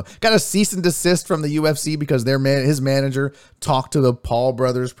shit. I don't know. Got a cease and desist from the UFC because his manager talked to the Paul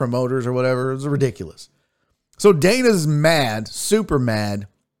brothers promoters or whatever. It was ridiculous. So Dana's mad, super mad,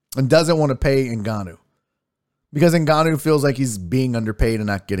 and doesn't want to pay Ngannou because Ngannou feels like he's being underpaid and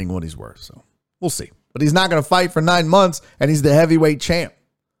not getting what he's worth. So we'll see. But he's not going to fight for 9 months, and he's the heavyweight champ.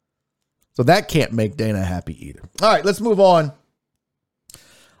 So that can't make Dana happy either. All right, let's move on.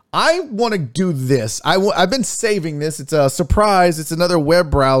 I want to do this. I've been saving this. It's a surprise. It's another web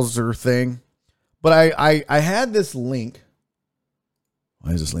browser thing. But I had this link.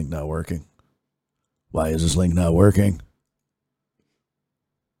 Why is this link not working?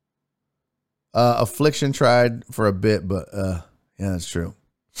 Affliction tried for a bit, but yeah, that's true.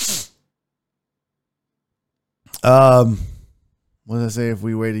 What did I say? If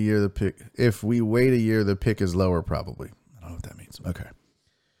we wait a year, the pick is lower, probably. I don't know what that means. Okay.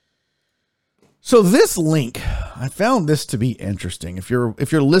 So this link, I found this to be interesting. If you're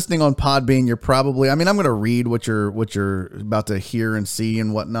listening on Podbean, you're probably, I'm going to read what you're about to hear and see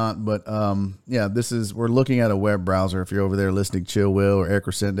and whatnot. But yeah, we're looking at a web browser. If you're over there listening, Chill Will or Eric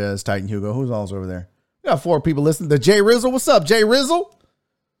Resendez, Titan Hugo, who's all's over there? We got 4 people listening. The Jay Rizzle, what's up, Jay Rizzle?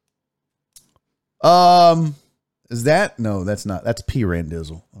 Is that? No, that's not. That's P.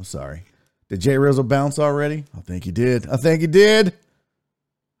 Randizzle. I'm sorry. Did Jay Rizzle bounce already? I think he did.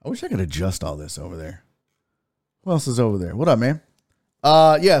 I wish I could adjust all this over there. Who else is over there? What up, man?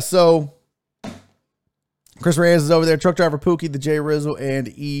 Yeah, so Chris Reyes is over there. Truck Driver Pookie, the Jay Rizzle, and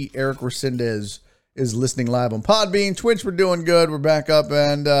Eric Resendez is listening live on Podbean. Twitch, we're doing good. We're back up.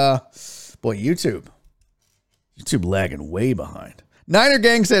 And, boy, YouTube lagging way behind. Niner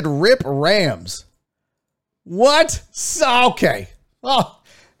Gang said, rip Rams. What? Okay. Oh,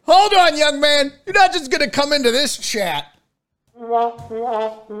 hold on, young man. You're not just going to come into this chat. I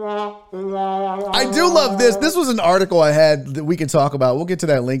do love this. This was an article I had that we can talk about. We'll get to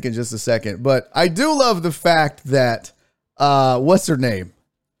that link in just a second. But I do love the fact that, what's her name?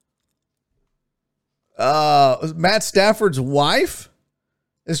 Matt Stafford's wife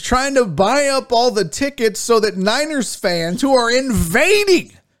is trying to buy up all the tickets so that Niners fans who are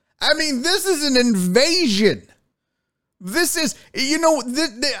invading. I mean, this is an invasion. This is,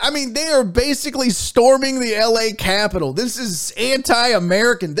 they are basically storming the LA Capitol. This is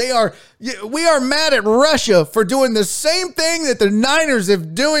anti-American. We are mad at Russia for doing the same thing that the Niners are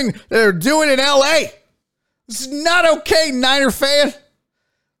doing in LA. This is not okay, Niner fan.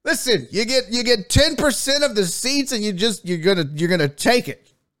 Listen, you get 10% of the seats and you're gonna take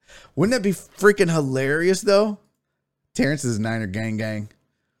it. Wouldn't that be freaking hilarious though? Terrence is Niner gang.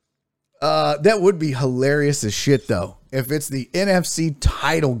 That would be hilarious as shit though. If it's the NFC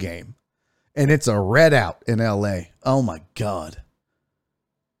title game and it's a red out in LA. Oh my God.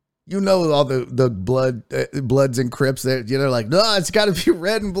 You know, all the Bloods and Crips that they're like, no, it's got to be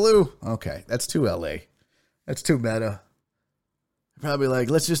red and blue. Okay. That's too LA. That's too meta. Probably like,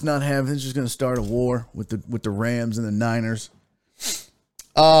 let's just not have, it's just going to start a war with the Rams and the Niners.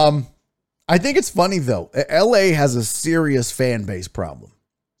 I think it's funny though. LA has a serious fan base problem.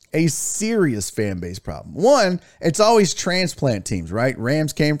 a serious fan base problem. One, it's always transplant teams, right?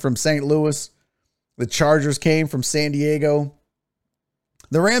 Rams came from St. Louis. The Chargers came from San Diego.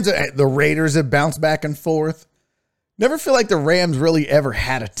 The Raiders have bounced back and forth. Never feel like the Rams really ever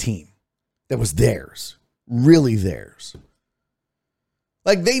had a team that was theirs, really theirs.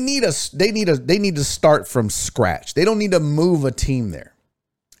 Like they need to start from scratch. They don't need to move a team there.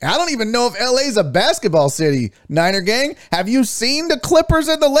 I don't even know if LA's a basketball city, Niner gang. Have you seen the Clippers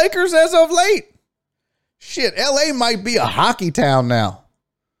and the Lakers as of late? Shit, LA might be a hockey town now.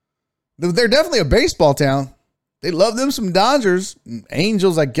 They're definitely a baseball town. They love them some Dodgers,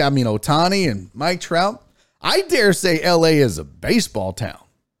 Angels like Ohtani and Mike Trout. I dare say LA is a baseball town.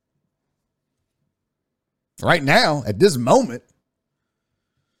 Right now, at this moment.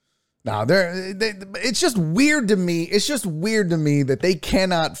 Now, it's just weird to me. It's just weird to me that they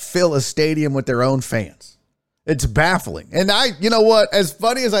cannot fill a stadium with their own fans. It's baffling. And you know what? As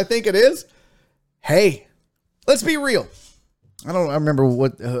funny as I think it is, hey, let's be real. I remember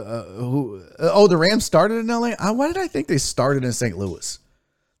what, the Rams started in LA. Why did I think they started in St. Louis?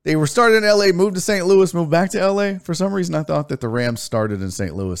 They were started in LA, moved to St. Louis, moved back to LA. For some reason, I thought that the Rams started in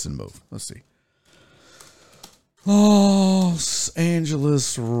St. Louis and moved. Let's see. Los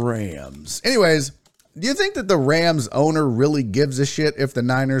Angeles Rams. Anyways, do you think that the Rams owner really gives a shit if the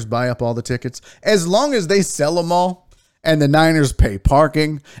Niners buy up all the tickets? As long as they sell them all and the Niners pay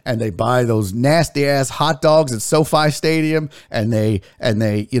parking and they buy those nasty ass hot dogs at SoFi Stadium and they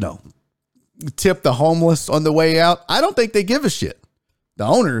tip the homeless on the way out, I don't think they give a shit. The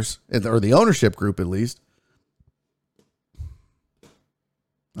owners, or the ownership group at least.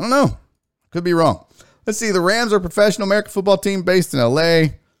 I don't know. Could be wrong. Let's see. The Rams are a professional American football team based in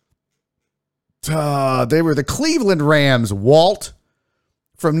L.A. They were the Cleveland Rams, Walt,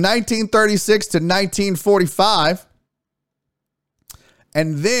 from 1936 to 1945.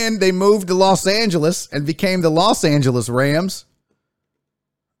 And then they moved to Los Angeles and became the Los Angeles Rams.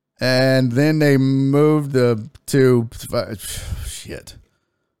 And then they moved to shit.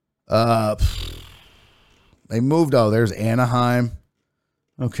 They moved. Oh, there's Anaheim.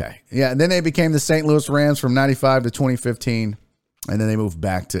 Okay. Yeah. And then they became the St. Louis Rams from 95 to 2015. And then they moved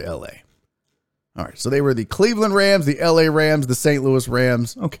back to LA. All right. So they were the Cleveland Rams, the LA Rams, the St. Louis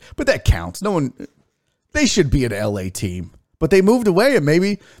Rams. Okay. But that counts. They should be an LA team, but they moved away. And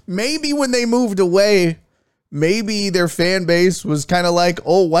maybe when they moved away, maybe their fan base was kind of like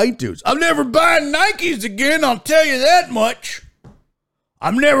old white dudes. I'm never buying Nikes again. I'll tell you that much.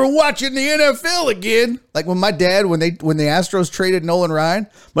 I'm never watching the NFL again. Like when my dad, when the Astros traded Nolan Ryan,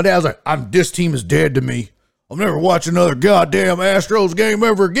 my dad was like, this team is dead to me. I'll never watch another goddamn Astros game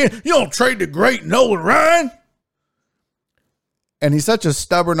ever again. You don't trade the great Nolan Ryan. And he's such a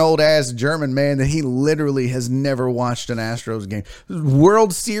stubborn old ass German man that he literally has never watched an Astros game.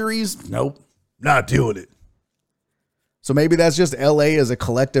 World Series? Nope. Not doing it. So maybe that's just LA as a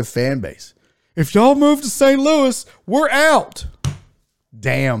collective fan base. If y'all move to St. Louis, we're out.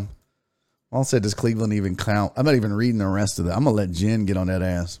 Damn. All said, does Cleveland even count? I'm not even reading the rest of that. I'm going to let Jen get on that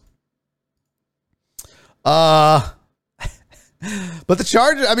ass. But the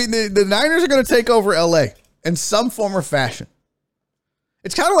Chargers, the Niners are going to take over LA in some form or fashion.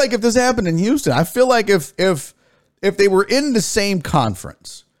 It's kind of like if this happened in Houston. I feel like if they were in the same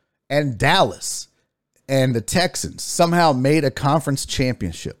conference and Dallas and the Texans somehow made a conference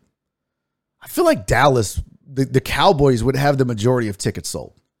championship, I feel like Dallas, the Cowboys would have the majority of tickets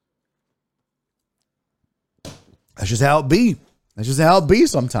sold. That's just how it be. That's just how it be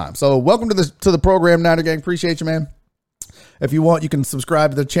sometimes. So welcome to the program, Niner Gang. Appreciate you, man. If you want, you can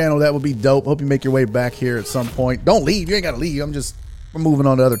subscribe to the channel. That would be dope. Hope you make your way back here at some point. Don't leave. You ain't got to leave. We're moving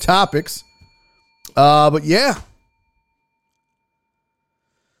on to other topics. But yeah.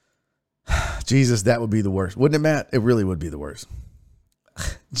 Jesus, that would be the worst. Wouldn't it, Matt? It really would be the worst.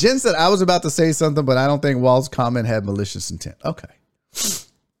 Jen said, I was about to say something, but I don't think Walt's comment had malicious intent. Okay.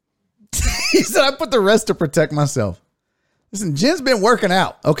 He said, I put the rest to protect myself. Listen, Jen's been working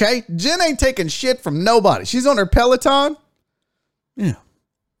out, okay? Jen ain't taking shit from nobody. She's on her Peloton. Yeah.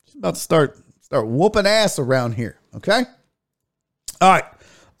 She's about to start whooping ass around here, okay? All right.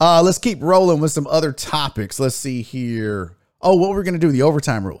 Let's keep rolling with some other topics. Let's see here. Oh, what we're going to do, the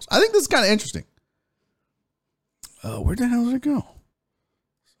overtime rules. I think this is kind of interesting. Where the hell did it go?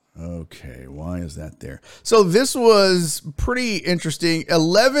 Okay, why is that there? So this was pretty interesting.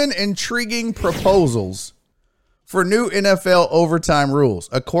 11 intriguing proposals for new NFL overtime rules,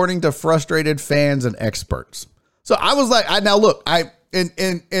 according to frustrated fans and experts. So I was like,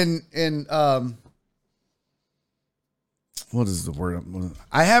 what is the word?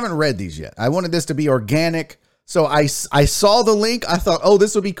 I haven't read these yet. I wanted this to be organic. So I saw the link. I thought, oh,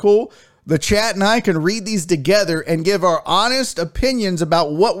 this will be cool. The chat and I can read these together and give our honest opinions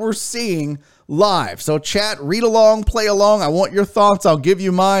about what we're seeing live. So chat, read along, play along. I want your thoughts. I'll give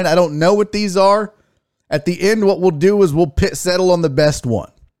you mine. I don't know what these are. At the end, what we'll do is we'll settle on the best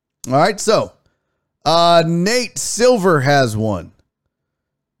one. All right, so Nate Silver has one.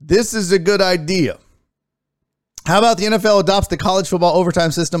 This is a good idea. How about the NFL adopts the college football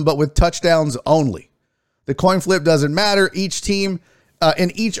overtime system, but with touchdowns only? The coin flip doesn't matter. Each team,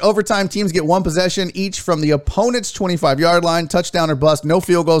 in each overtime, teams get one possession each from the opponent's 25-yard line, touchdown or bust, no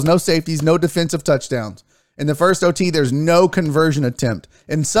field goals, no safeties, no defensive touchdowns. In the first OT, there's no conversion attempt.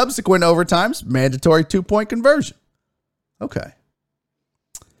 In subsequent overtimes, mandatory 2-point conversion. Okay.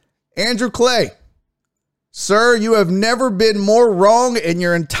 Andrew Clay. Sir, you have never been more wrong in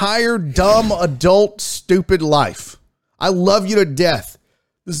your entire dumb, adult, stupid life. I love you to death.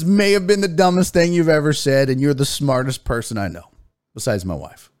 This may have been the dumbest thing you've ever said, and you're the smartest person I know, besides my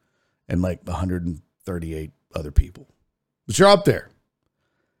wife and like 138 other people. But you're up there.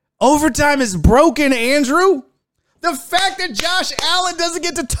 Overtime is broken, Andrew. The fact that Josh Allen doesn't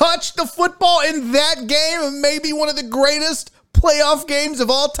get to touch the football in that game may be one of the greatest playoff games of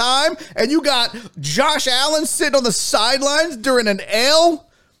all time, and you got Josh Allen sitting on the sidelines during an L.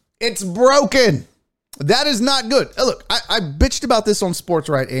 It's broken. That is not good. Look, I bitched about this on Sports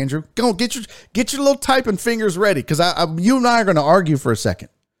Right, Andrew. Go get your little typing fingers ready, because you and I are going to argue for a second.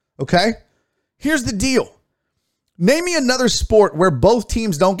 Okay? Here's the deal. Name me another sport where both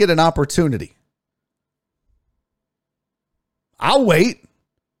teams don't get an opportunity. I'll wait.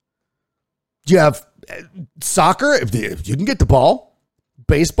 You have soccer, if you can get the ball.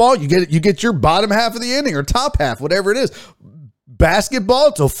 Baseball, you get your bottom half of the inning or top half, whatever it is. Basketball,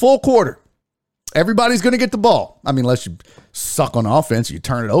 it's a full quarter. Everybody's going to get the ball. I mean, unless you suck on offense, you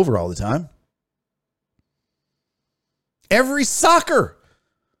turn it over all the time. Every soccer,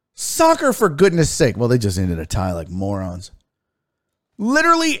 for goodness sake. Well, they just ended a tie like morons.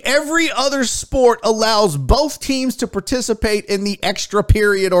 Literally every other sport allows both teams to participate in the extra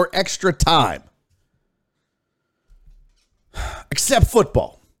period or extra time. Except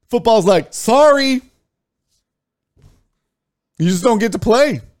football. Football's like, sorry. You just don't get to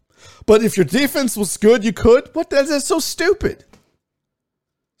play. But if your defense was good, you could. What? That's so stupid.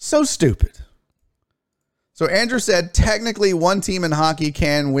 So stupid. So Andrew said, technically one team in hockey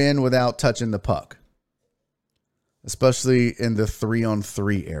can win without touching the puck. Especially in the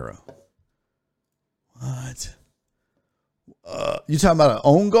 3-on-3 era. What? You talking about an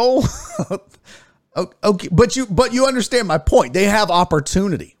own goal? Okay, but you understand my point. They have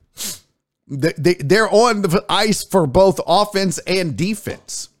opportunity. They're on the ice for both offense and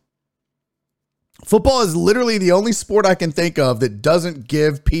defense. Football is literally the only sport I can think of that doesn't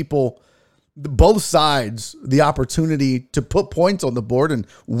give people, both sides, the opportunity to put points on the board and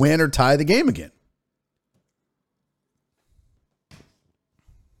win or tie the game again.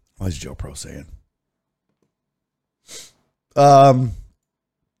 What is Joe Pro saying? So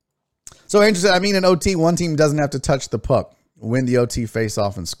Andrew said, I mean, in OT, one team doesn't have to touch the puck, win the OT face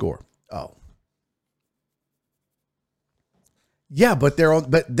off and score. Oh. Yeah, but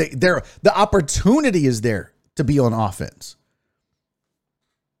the opportunity is there to be on offense.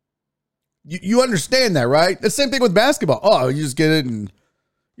 You understand that, right? The same thing with basketball. Oh, you just get it and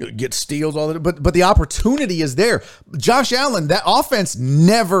you get steals, all that. But the opportunity is there. Josh Allen, that offense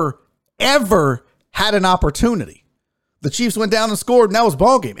never, ever had an opportunity. The Chiefs went down and scored, and that was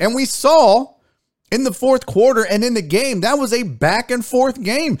ball game. And we saw in the fourth quarter and in the game, that was a back and forth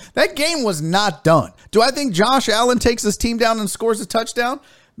game. That game was not done. Do I think Josh Allen takes his team down and scores a touchdown?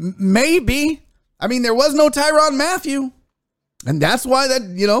 Maybe. I mean, there was no Tyrann Mathieu. And that's why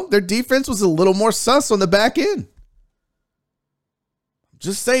their defense was a little more sus on the back end.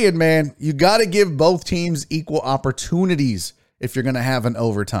 Just saying, man, you got to give both teams equal opportunities if you're going to have an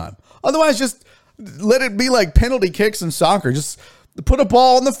overtime. Otherwise, just let it be like penalty kicks in soccer. Just put a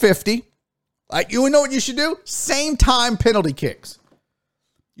ball on the 50. Like, you know what you should do? Same time penalty kicks.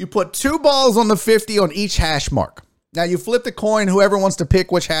 You put 2 balls on the 50 on each hash mark. Now you flip the coin, whoever wants to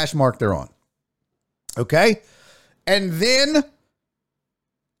pick which hash mark they're on. Okay? And then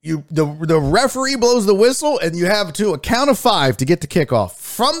the referee blows the whistle and you have to a count of 5 to get the kickoff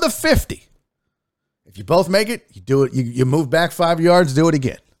from the 50. If you both make it, you do it. You move back 5 yards, do it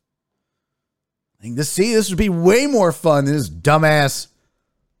again. I think this would be way more fun than this dumbass.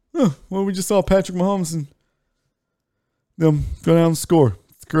 Oh, well, we just saw Patrick Mahomes and them go down and score.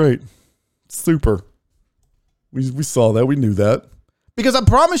 It's great. It's super. We saw that. We knew that. Because I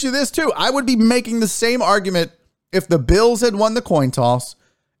promise you this too. I would be making the same argument if the Bills had won the coin toss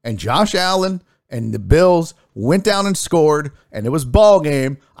and Josh Allen and the Bills went down and scored, and it was ball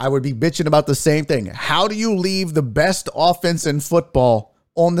game, I would be bitching about the same thing. How do you leave the best offense in football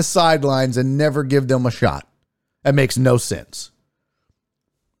on the sidelines and never give them a shot? That makes no sense.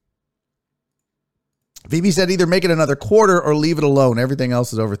 VB said either make it another quarter or leave it alone. Everything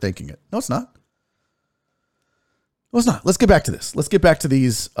else is overthinking it. No, it's not. No, it's not. Let's get back to this. Let's get back to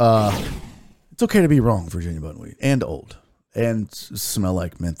these. It's okay to be wrong, Virginia Buttonweed, and old, and smell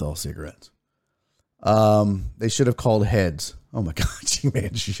like menthol cigarettes. They should have called heads. Oh my God,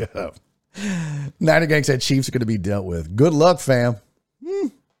 G-Man, shut up. Niner Gang said Chiefs are going to be dealt with. Good luck, fam.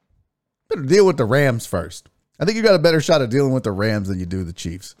 Better deal with the Rams first. I think you got a better shot at dealing with the Rams than you do the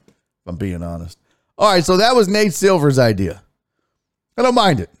Chiefs, if I'm being honest. All right, so that was Nate Silver's idea. I don't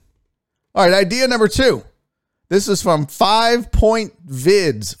mind it. All right, idea number 2. This is from 5 Points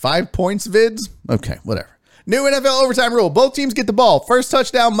Vids. 5 Points Vids? Okay, whatever. New NFL overtime rule. Both teams get the ball. First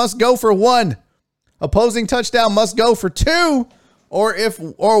touchdown must go for 1. Opposing touchdown must go for 2, or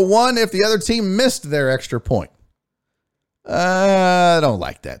 1 if the other team missed their extra point. I don't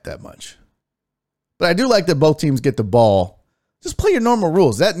like that much. But I do like that both teams get the ball. Just play your normal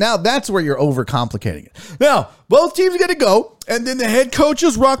rules. That's where you're overcomplicating it. Now, both teams get to go, and then the head coach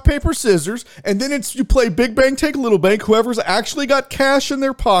is rock, paper, scissors, and then it's you play big bank, take little bank, whoever's actually got cash in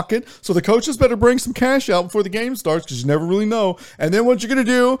their pocket. So the coaches better bring some cash out before the game starts because you never really know. And then what you're gonna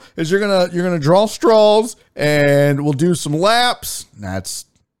do is you're gonna draw straws, and we'll do some laps. Let's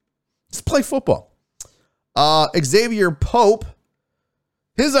play football. Xavier Pope.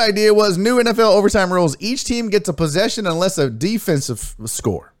 His idea was new NFL overtime rules. Each team gets a possession unless a defensive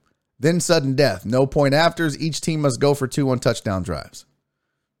score. Then sudden death. No point afters. Each team must go for 2 one-touchdown drives.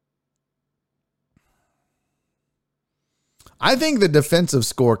 I think the defensive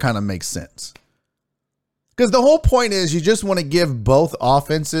score kind of makes sense. Because the whole point is you just want to give both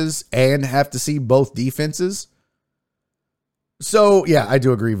offenses and have to see both defenses. So, yeah, I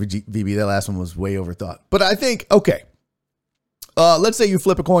do agree with VB. That last one was way overthought. But I think, okay. Let's say you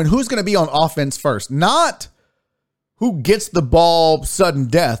flip a coin. Who's going to be on offense first? Not who gets the ball sudden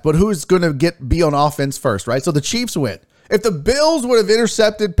death, but who's going to be on offense first, right? So the Chiefs win. If the Bills would have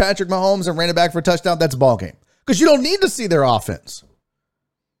intercepted Patrick Mahomes and ran it back for a touchdown, that's a ball game. Because you don't need to see their offense.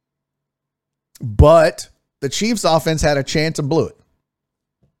 But the Chiefs offense had a chance and blew it.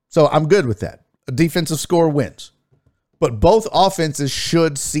 So I'm good with that. A defensive score wins. But both offenses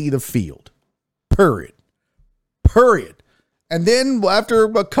should see the field. Period. And then after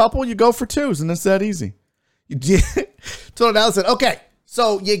a couple, you go for 2s, and it's that easy. Told Dallas said, okay,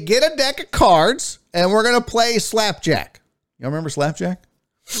 so you get a deck of cards, and we're going to play Slapjack. You remember Slapjack?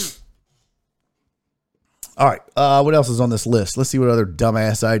 All right, what else is on this list? Let's see what other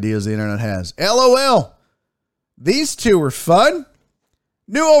dumbass ideas the internet has. LOL. These 2 are fun.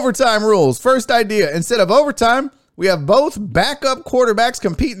 New overtime rules. First idea, instead of overtime, we have both backup quarterbacks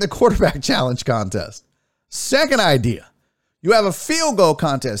compete in the quarterback challenge contest. Second idea. You have a field goal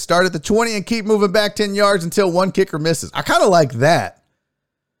contest. Start at the 20 and keep moving back 10 yards until one kicker misses. I kind of like that.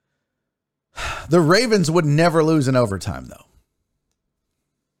 The Ravens would never lose in overtime, though.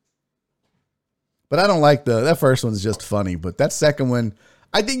 But I don't like that first one's just funny. But that second one,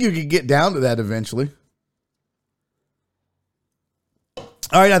 I think you could get down to that eventually.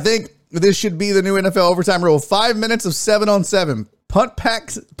 All right, I think this should be the new NFL overtime rule. 5 minutes of 7-on-7. Punt,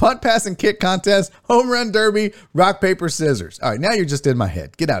 pass, and kick contest, home run derby, rock, paper, scissors. All right, now you're just in my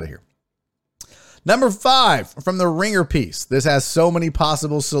head. Get out of here. Number 5 from the Ringer piece. This has so many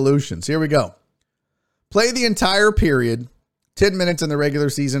possible solutions. Here we go. Play the entire period, 10 minutes in the regular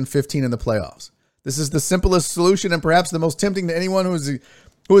season, 15 in the playoffs. This is the simplest solution and perhaps the most tempting to anyone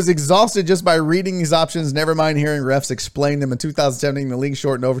who is exhausted just by reading these options, never mind hearing refs explain them. In 2017, the league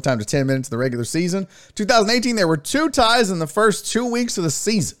shortened overtime to 10 minutes in the regular season. 2018, there were 2 ties in the first 2 weeks of the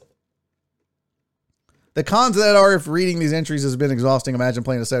season. The cons of that are if reading these entries has been exhausting, imagine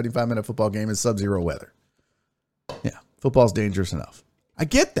playing a 75-minute football game in sub-zero weather. Yeah, football's dangerous enough. I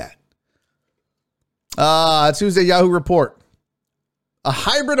get that. Tuesday Yahoo Report. A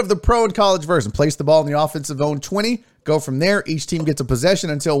hybrid of the pro and college version. Place the ball in the offensive zone 20. Go from there. Each team gets a possession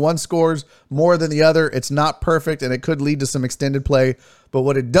until one scores more than the other. It's not perfect, and it could lead to some extended play. But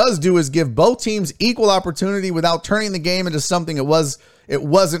what it does do is give both teams equal opportunity without turning the game into something it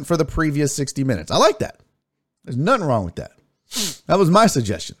wasn't for the previous 60 minutes. I like that. There's nothing wrong with that. That was my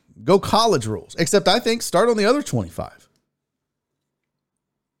suggestion. Go college rules. Except I think start on the other 25.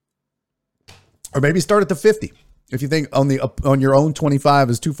 Or maybe start at the 50. If you think on your own 25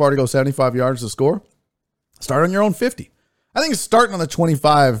 is too far to go 75 yards to score, start on your own 50. I think starting on the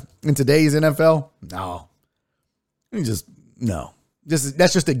 25 in today's NFL, no.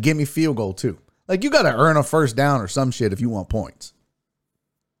 That's just a gimme field goal too. Like, you got to earn a first down or some shit if you want points.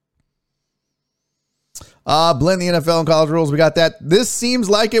 Blend the NFL and college rules. We got that. This seems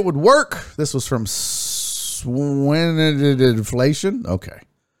like it would work. This was from Inflation. Okay.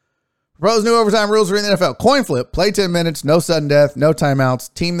 Proposed new overtime rules for the NFL. Coin flip. Play 10 minutes. No sudden death. No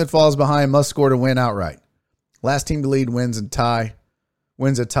timeouts. Team that falls behind must score to win outright. Last team to lead wins a tie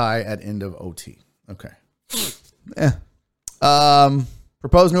at end of OT. Okay.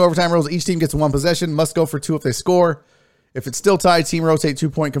 Proposed new overtime rules. Each team gets one possession. Must go for two if they score. If it's still tied, team rotate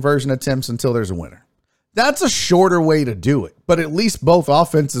 2-point conversion attempts until there's a winner. That's a shorter way to do it, but at least both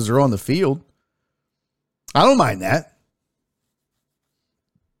offenses are on the field. I don't mind that.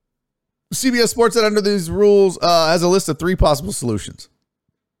 CBS Sports said under these rules has a list of 3 possible solutions.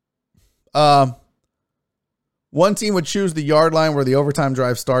 One team would choose the yard line where the overtime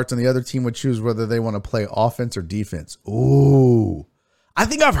drive starts, and the other team would choose whether they want to play offense or defense. Ooh. I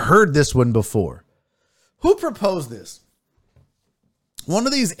think I've heard this one before. Who proposed this? One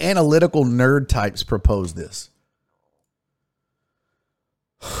of these analytical nerd types proposed this.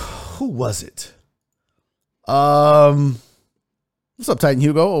 Who was it? What's up, Titan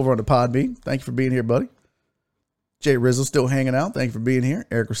Hugo over on the Podbean? Thank you for being here, buddy. Jay Rizzle still hanging out. Thank you for being here.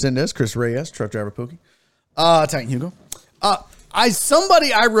 Eric Resendez, Chris Reyes, Truck Driver Pookie. Titan Hugo. I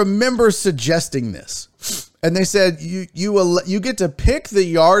remember suggesting this. And they said you get to pick the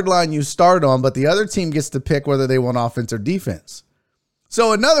yard line you start on, but the other team gets to pick whether they want offense or defense.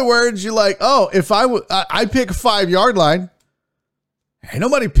 So in other words, you're like, oh, if I pick 5-yard line, ain't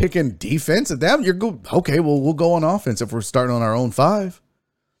nobody picking defense at them. You're good. Okay, well, we'll go on offense if we're starting on our own 5.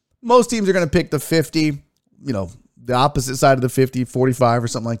 Most teams are going to pick the 50, the opposite side of the 50, 45 or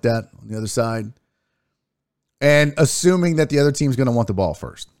something like that on the other side. And assuming that the other team's going to want the ball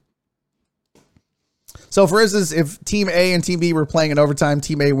first. So, for instance, if Team A and Team B were playing in overtime,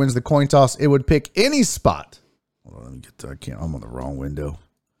 Team A wins the coin toss. It would pick any spot. Hold on, let me get to, I'm on the wrong window.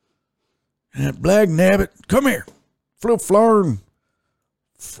 Black Nabbit, come here. Flip Flurn.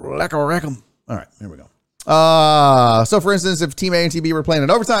 Flack-a-rack-em. All right, here we go. So, for instance, if Team A and Team B were playing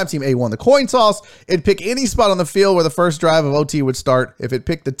in overtime, Team A won the coin toss. It'd pick any spot on the field where the first drive of OT would start. If it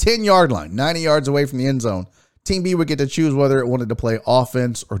picked the 10-yard line, 90 yards away from the end zone, Team B would get to choose whether it wanted to play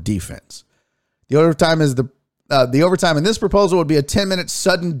offense or defense. The overtime in this proposal would be a 10-minute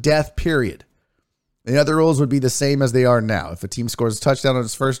sudden death period. The other rules would be the same as they are now. If a team scores a touchdown on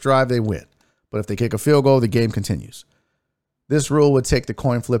its first drive, they win. But if they kick a field goal, the game continues. This rule would take the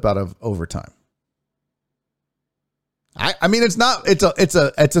coin flip out of overtime. I mean, it's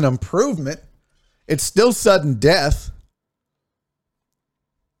an improvement. It's still sudden death.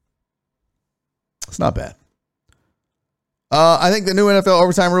 It's not bad. I think the new NFL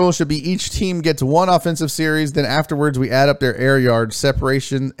overtime rule should be each team gets one offensive series. Then afterwards, we add up their air yards,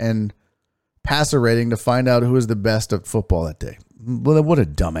 separation, and passer rating to find out who is the best at football that day. What a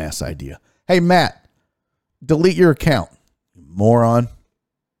dumbass idea. Hey, Matt, delete your account. You moron.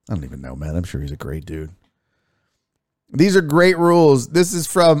 I don't even know, man. I'm sure he's a great dude. These are great rules. This is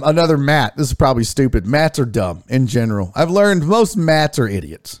from another Matt. This is probably stupid. Matts are dumb in general. I've learned most Matts are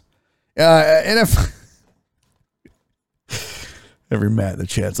idiots. And if every Matt in the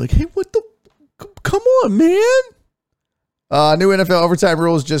chat's like, hey, what the? Come on, man. New NFL overtime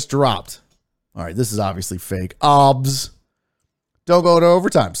rules just dropped. All right, this is obviously fake. Obs. Don't go to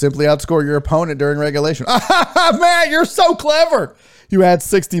overtime. Simply outscore your opponent during regulation. Matt, you're so clever. You had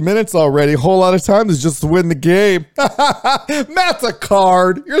 60 minutes already. A whole lot of time is just to win the game. Matt's a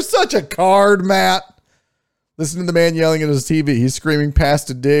card. You're such a card, Matt. Listen to the man yelling at his TV. He's screaming pass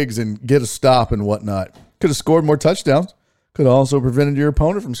to Diggs and get a stop and whatnot. Could have scored more touchdowns. Could have also prevented your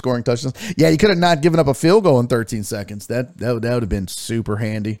opponent from scoring touchdowns. Yeah, you could have not given up a field goal in 13 seconds. That would have been super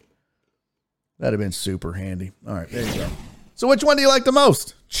handy. That'd have been super handy. All right, there you go. So which one do you like the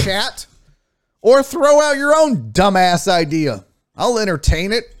most? Chat or throw out your own dumbass idea? I'll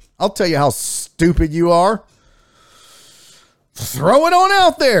entertain it. I'll tell you how stupid you are. Throw it on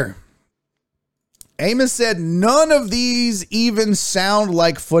out there. Amos said none of these even sound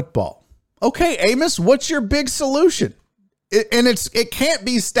like football. Okay, Amos, what's your big solution? It can't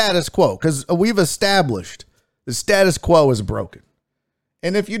be status quo because we've established the status quo is broken.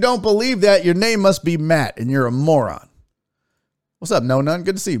 And if you don't believe that, your name must be Matt and you're a moron. What's up, No None?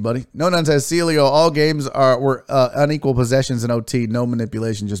 Good to see you, buddy. No None says, Celio, all games were unequal possessions in OT. No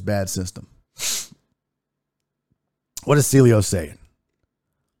manipulation, just bad system. What is Celio saying?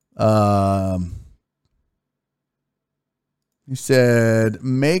 He said,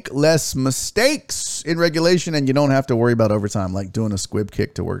 make less mistakes in regulation and you don't have to worry about overtime, like doing a squib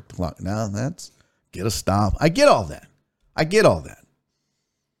kick to work the clock. Now that's get a stop. I get all that.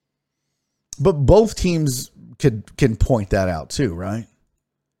 But both teams can point that out too, right?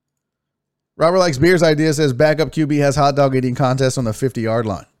 Robert Likes Beer's idea says backup QB has hot dog eating contest on the 50-yard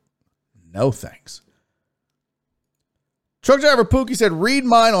line. No thanks. Truck driver Pookie said, read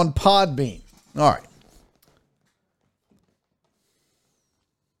mine on Podbean. All right.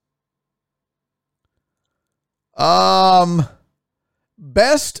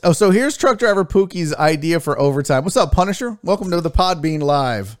 So here's truck driver Pookie's idea for overtime. What's up, Punisher? Welcome to the Podbean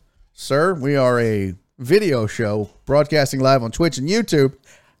Live, sir. We are a video show broadcasting live on Twitch and YouTube.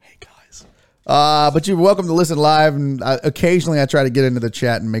 Hey, guys. But you're welcome to listen live, and occasionally I try to get into the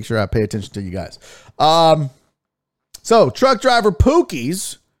chat and make sure I pay attention to you guys. So truck driver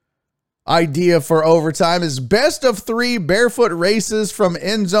Pookie's idea for overtime is best of 3 barefoot races from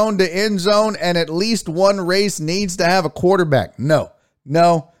end zone to end zone, and at least one race needs to have a quarterback. No.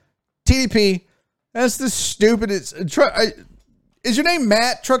 TDP, that's the stupidest. Is your name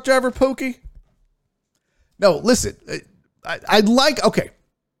Matt, truck driver Pookie? No, listen, I like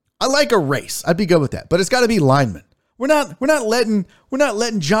a race. I'd be good with that, but it's got to be linemen. We're not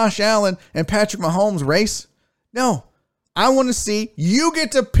letting Josh Allen and Patrick Mahomes race. No, I want to see you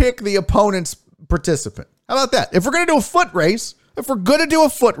get to pick the opponent's participant. How about that? If we're going to do a foot race, I'm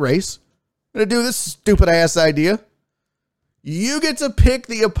going to do this stupid ass idea. You get to pick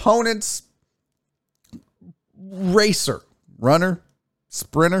the opponent's racer, runner,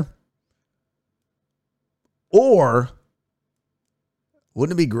 sprinter. Or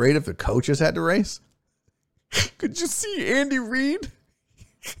wouldn't it be great if the coaches had to race? Could you see Andy Reid?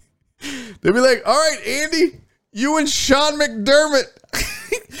 They'd be like, all right, Andy, you and Sean McDermott,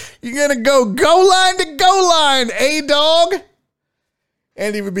 you're going to go line to goal line, dog?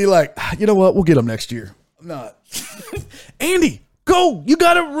 Andy would be like, you know what? We'll get him next year. I'm not. Andy, go. You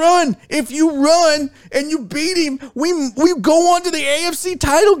got to run. If you run and you beat him, we go on to the AFC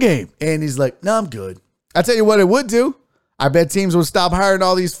title game. Andy's like, no, I'm good. I tell you what it would do. I bet teams would stop hiring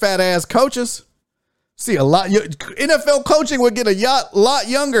all these fat ass coaches. See, a lot NFL coaching would get a lot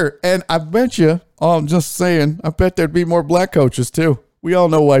younger, and I bet you. Oh, I'm just saying. I bet there'd be more black coaches too. We all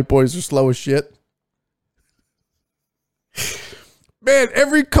know white boys are slow as shit. Man,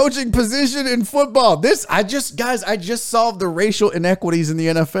 every coaching position in football. I just solved the racial inequities in the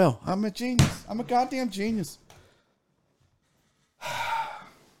NFL. I'm a genius. I'm a goddamn genius.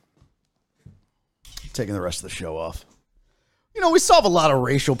 Taking the rest of the show off. You know, we solve a lot of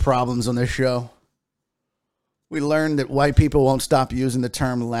racial problems on this show. We learned that white people won't stop using the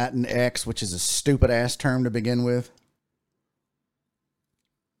term Latinx, which is a stupid ass term to begin with.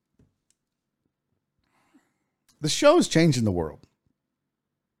 The show is changing the world.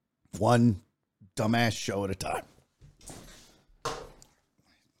 One dumbass show at a time.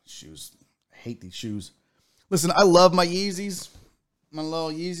 Shoes. I hate these shoes. Listen, I love my Yeezys. My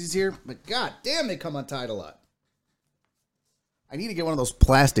little Yeezys here, but god damn, they come untied a lot. I need to get one of those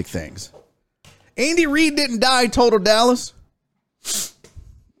plastic things. Andy Reid didn't die, Total Dallas.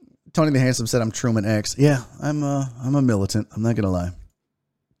 Tony the Handsome said I'm Truman X. Yeah, I'm a militant. I'm not gonna lie.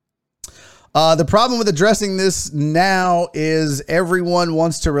 The problem with addressing this now is everyone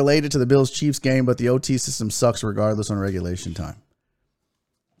wants to relate it to the Bills-Chiefs game, but the OT system sucks regardless on regulation time.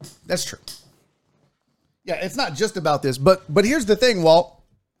 That's true. Yeah, it's not just about this, but here's the thing, Walt.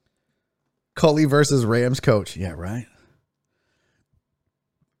 Cully versus Rams coach. Yeah, right.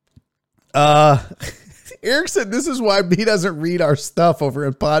 Eric said this is why he doesn't read our stuff over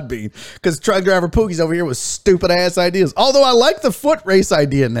at Podbean, because truck driver Pookie's over here with stupid ass ideas. Although I like the foot race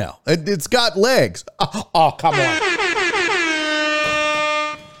idea now. It's got legs. Oh, come on.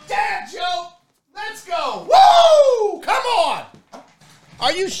 Dad joke. Let's go. Woo! Come on.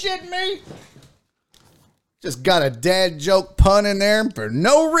 Are you shitting me? Just got a dad joke pun in there for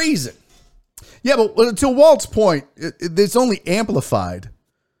no reason. Yeah, but to Walt's point, it's only amplified.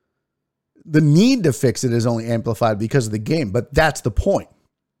 The need to fix it is only amplified because of the game, but that's the point.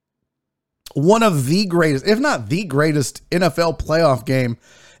 One of the greatest, if not the greatest NFL playoff game,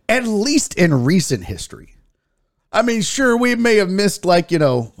 at least in recent history. I mean, sure, we may have missed I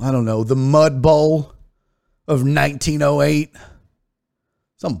don't know, the Mud Bowl of 1908.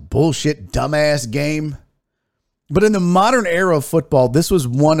 Some bullshit, dumbass game. But in the modern era of football, this was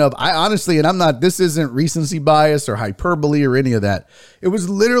one of, this isn't recency bias or hyperbole or any of that. It was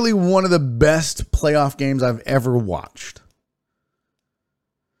literally one of the best playoff games I've ever watched.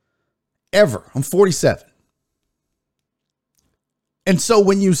 Ever. I'm 47. And so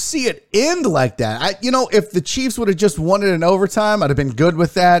when you see it end like that, if the Chiefs would have just won it in overtime, I'd have been good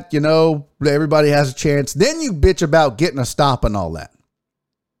with that. Everybody has a chance. Then you bitch about getting a stop and all that.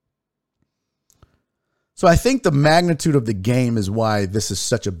 So I think the magnitude of the game is why this is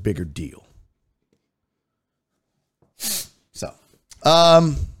such a bigger deal.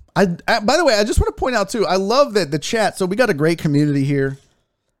 By the way, I just want to point out too, I love that the chat. So we got a great community here.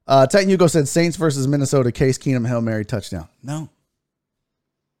 Titan Hugo said Saints versus Minnesota, Case Keenum, Hail Mary touchdown. No.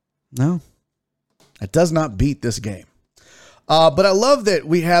 It does not beat this game. But I love that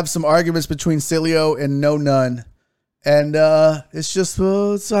we have some arguments between Cilio and No None. And it's just,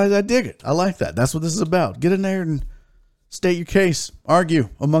 I dig it. I like that. That's what this is about. Get in there and state your case. Argue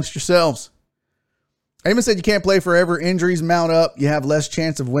amongst yourselves. Eamon said you can't play forever. Injuries mount up. You have less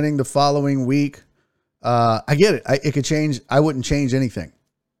chance of winning the following week. I get it. It could change. I wouldn't change anything.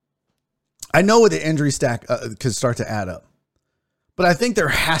 I know the injury stack could start to add up. But I think there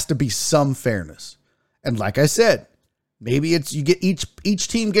has to be some fairness. And like I said, maybe it's you get each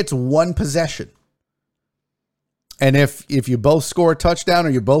team gets one possession. And if you both score a touchdown or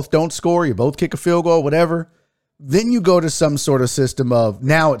you both don't score, you both kick a field goal, whatever, then you go to some sort of system of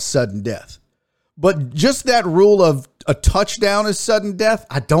now it's sudden death. But just that rule of a touchdown is sudden death,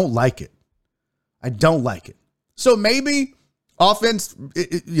 I don't like it. So maybe offense,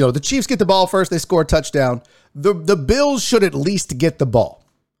 the Chiefs get the ball first, they score a touchdown. The Bills should at least get the ball.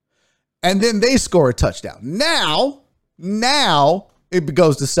 And then they score a touchdown. Now it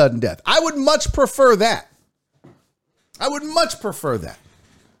goes to sudden death. I would much prefer that.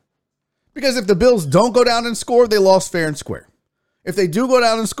 Because if the Bills don't go down and score, they lost fair and square. If they do go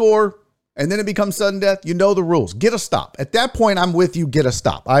down and score, and then it becomes sudden death, you know the rules. Get a stop. At that point, I'm with you. Get a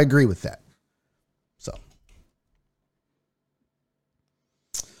stop. I agree with that. So,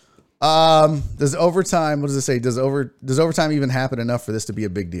 does overtime, what does it say? Does overtime even happen enough for this to be a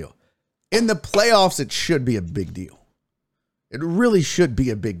big deal? In the playoffs, it should be a big deal. It really should be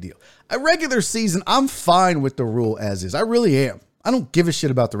a big deal. A regular season, I'm fine with the rule as is. I really am. I don't give a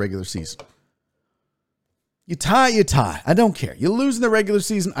shit about the regular season. You tie. I don't care. You lose in the regular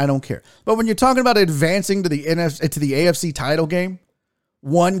season, I don't care. But when you're talking about advancing to the AFC title game,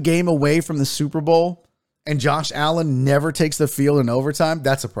 one game away from the Super Bowl, and Josh Allen never takes the field in overtime,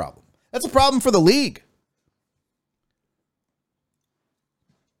 that's a problem. That's a problem for the league.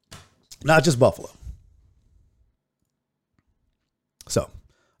 Not just Buffalo. So,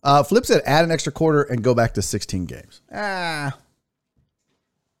 Flip said add an extra quarter and go back to 16 games.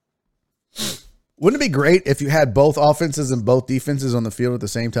 Wouldn't it be great if you had both offenses and both defenses on the field at the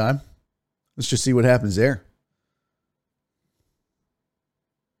same time? Let's just see what happens there.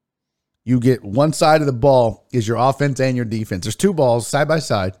 You get one side of the ball is your offense and your defense. There's two balls side by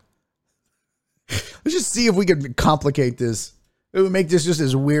side. Let's just see if we can complicate this. It would make this just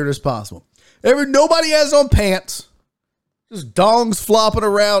as weird as possible. Nobody has on pants. Just dongs flopping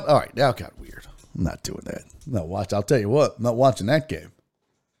around. All right, that got weird. I'm not doing that. I'll tell you what, I'm not watching that game.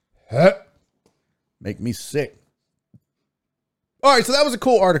 Make me sick. All right, so that was a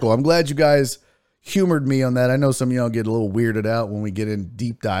cool article. I'm glad you guys humored me on that. I know some of y'all get a little weirded out when we get in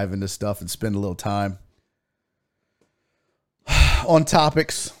deep dive into stuff and spend a little time on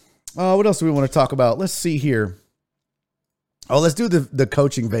topics. What else do we want to talk about? Let's see here. Let's do the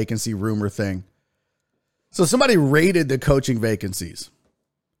coaching vacancy rumor thing. So somebody rated the coaching vacancies.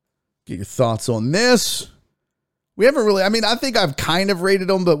 Get your thoughts on this. We haven't really, I think I've kind of rated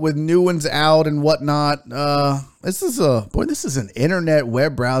them, but with new ones out and whatnot, this is an internet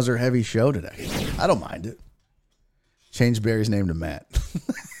web browser heavy show today. I don't mind it. Change Barry's name to Matt.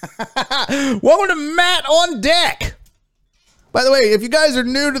 Welcome to Matt on Deck. By the way, if you guys are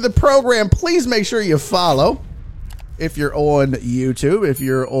new to the program, please make sure you follow. If you're on YouTube, if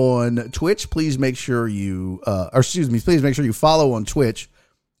you're on Twitch, please make sure you, please make sure you follow on Twitch.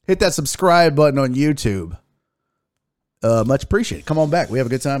 Hit that subscribe button on YouTube. Much appreciated. Come on back. We have a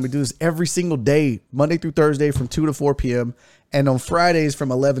good time. We do this every single day, Monday through Thursday from 2 to 4 p.m. and on Fridays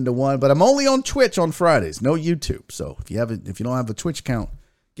from 11 to 1. But I'm only on Twitch on Fridays, no YouTube. So if you don't have a Twitch account,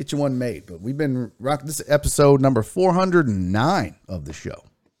 get you one made. But we've been rocking this episode number 409 of the show.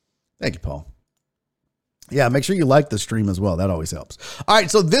 Thank you, Paul. Yeah, make sure you like the stream as well. That always helps. All right,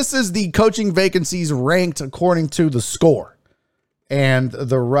 so this is the coaching vacancies ranked according to the score. And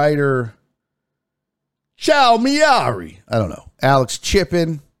the writer, Chow Miari, I don't know, Alex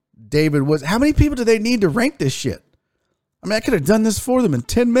Chippen, David Woods. How many people do they need to rank this shit? I could have done this for them in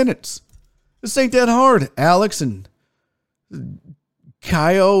 10 minutes. This ain't that hard. Alex and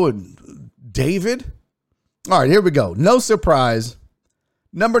Kyo and David. All right, here we go. No surprise.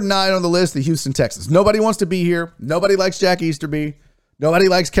 Number 9 on the list, the Houston Texans. Nobody wants to be here. Nobody likes Jack Easterby. Nobody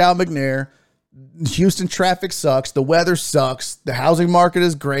likes Cal McNair. Houston traffic sucks. The weather sucks. The housing market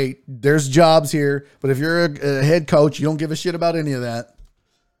is great. There's jobs here. But if you're a head coach, you don't give a shit about any of that.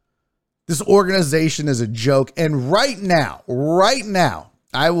 This organization is a joke. And right now,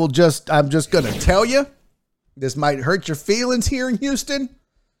 I'm just going to tell you, This might hurt your feelings here in Houston.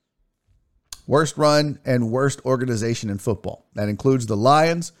 Worst run and worst organization in football. That includes the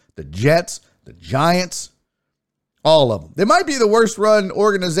Lions, the Jets, the Giants, all of them. They might be the worst run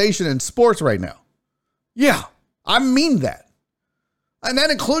organization in sports right now. Yeah, I mean that. And that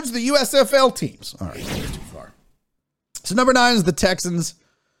includes the USFL teams. All right, that's too far. So number 9 is the Texans.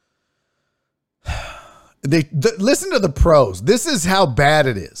 Listen to the pros. This is how bad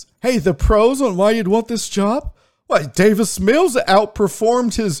it is. Hey, the pros on why you'd want this job? Why, Davis Mills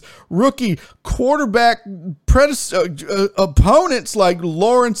outperformed his rookie quarterback opponents like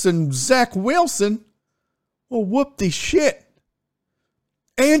Lawrence and Zach Wilson. Well, whoop-de shit.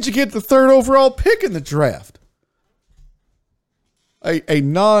 And you get the 3rd overall pick in the draft. A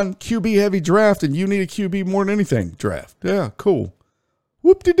non-QB heavy draft, and you need a QB more than anything draft. Yeah, cool.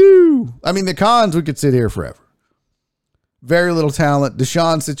 Whoop-de-doo. I mean, the cons, we could sit here forever. Very little talent.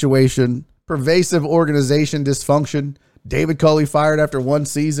 Deshaun situation. Pervasive organization dysfunction. David Culley fired after 1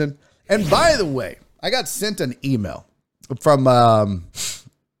 season. And by the way, I got sent an email from not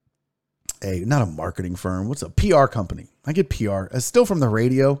a marketing firm. What's a PR company? I get PR. It's still from the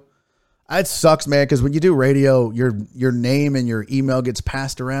radio. It sucks, man, because when you do radio, your name and your email gets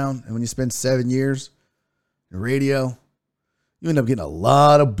passed around. And when you spend 7 years in radio, you end up getting a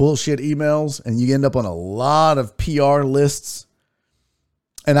lot of bullshit emails, and you end up on a lot of PR lists.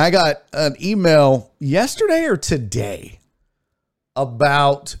 And I got an email yesterday or today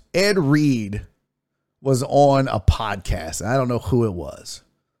about Ed Reed was on a podcast. And I don't know who it was.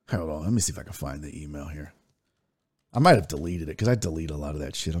 Hold on. Let me see if I can find the email here. I might have deleted it because I delete a lot of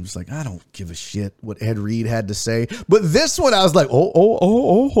that shit. I'm just like, I don't give a shit what Ed Reed had to say. But this one, I was like,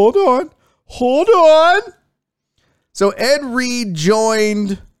 hold on. So Ed Reed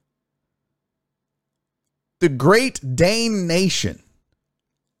joined the Great Dane Nation.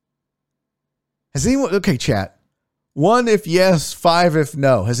 Has anyone, okay, chat, 1 if yes, 5 if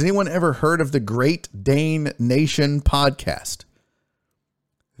no. Has anyone ever heard of the Great Dane Nation podcast?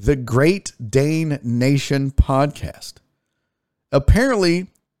 The Great Dane Nation podcast. Apparently,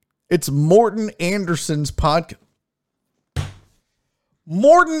 it's Morten Anderson's podcast.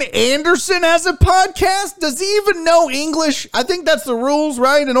 Morten Anderson has a podcast? Does he even know English? I think that's the rules,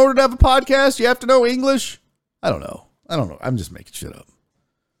 right? In order to have a podcast, you have to know English. I don't know. I'm just making shit up.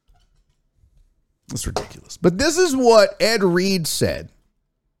 It's ridiculous. But this is what Ed Reed said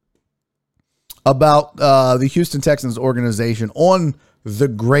about the Houston Texans organization on the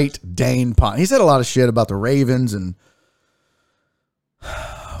Great Dane Pod. He said a lot of shit about the Ravens and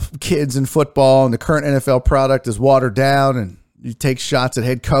kids in football, and the current NFL product is watered down, and you take shots at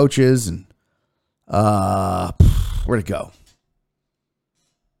head coaches, and where'd it go?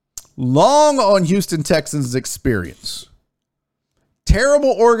 Long on Houston Texans experience.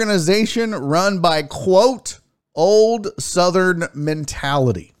 Terrible organization run by, quote, old Southern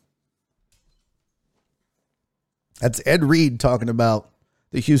mentality. That's Ed Reed talking about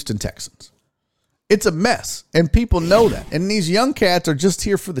the Houston Texans. It's a mess, and people know that. And these young cats are just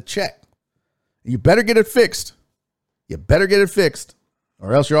here for the check. You better get it fixed.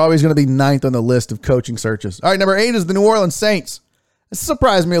 Or else you're always going to be 9th on the list of coaching searches. All right, number 8 is the New Orleans Saints. This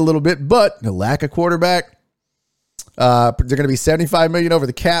surprised me a little bit, but the lack of quarterback. They're going to be $75 million over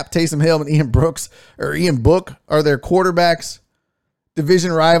the cap. Taysom Hill and Ian Book are their quarterbacks.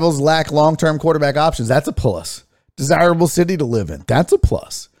 Division rivals lack long-term quarterback options. That's a plus. Desirable city to live in. That's a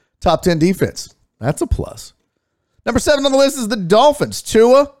plus. Top 10 defense. That's a plus. Number 7 on the list is the Dolphins.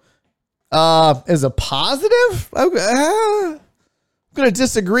 Tua is a positive. I'm going to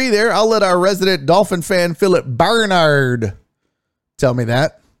disagree there. I'll let our resident Dolphin fan, Philip Bernard, tell me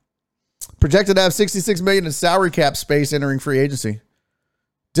that. Projected to have $66 million in salary cap space entering free agency.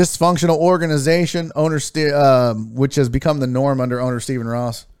 Dysfunctional organization, which has become the norm under owner Stephen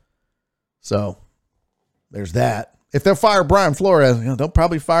Ross. So there's that. If they'll fire Brian Flores, they'll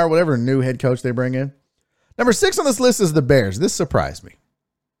probably fire whatever new head coach they bring in. Number 6 on this list is the Bears. This surprised me.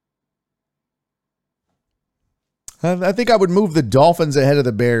 I think I would move the Dolphins ahead of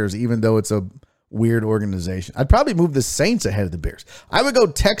the Bears, even though it's a weird organization. I'd probably move the Saints ahead of the Bears. I would go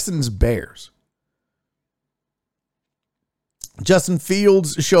Texans, Bears. Justin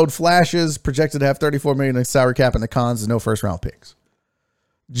Fields showed flashes, projected to have $34 million in salary cap, and the cons is no first round picks.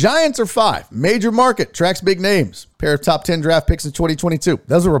 Giants are 5. Major market, tracks big names. Pair of top 10 draft picks in 2022.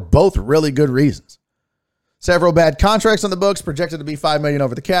 Those were both really good reasons. Several bad contracts on the books, projected to be $5 million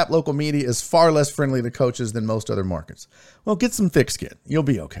over the cap. Local media is far less friendly to coaches than most other markets. Well, get some thick skin. You'll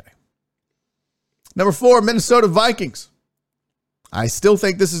be okay. Number 4, Minnesota Vikings. I still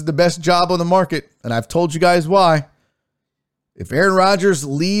think this is the best job on the market, and I've told you guys why. If Aaron Rodgers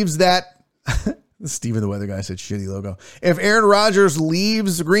leaves that Steven the Weather Guy said shitty logo. If Aaron Rodgers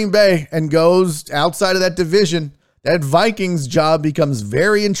leaves Green Bay and goes outside of that division, that Vikings job becomes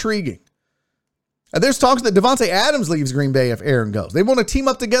very intriguing. And there's talks that Devontae Adams leaves Green Bay if Aaron goes. They want to team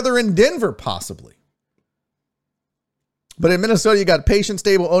up together in Denver, possibly. But in Minnesota, you got patient,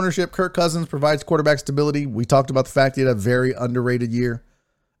 stable ownership. Kirk Cousins provides quarterback stability. We talked about the fact he had a very underrated year.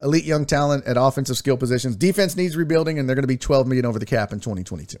 Elite young talent at offensive skill positions. Defense needs rebuilding, and they're going to be $12 million over the cap in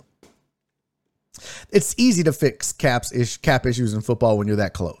 2022. It's easy to fix cap issues in football when you're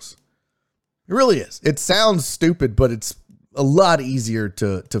that close. It really is. It sounds stupid, but it's a lot easier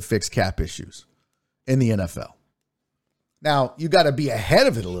to fix cap issues in the NFL. Now, you got to be ahead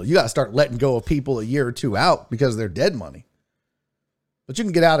of it a little. You got to start letting go of people a year or two out because they're dead money. But you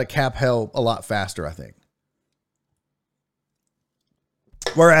can get out of cap hell a lot faster, I think.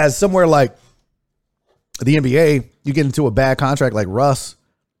 Whereas somewhere like the NBA, you get into a bad contract like Russ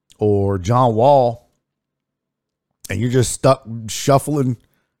or John Wall, and you're just stuck shuffling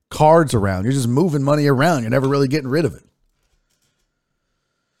cards around. You're just moving money around. You're never really getting rid of it.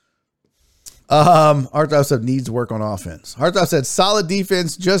 Arthur said needs work on offense. Arthur said solid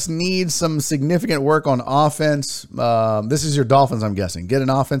defense, just needs some significant work on offense. This is your Dolphins, I'm guessing. Get an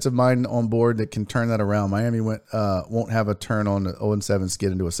offensive mind on board that can turn that around. Miami won't have a turn on the 0-7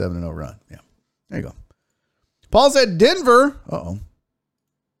 skid into a 7-0 run. Yeah, there you go. Paul said Denver.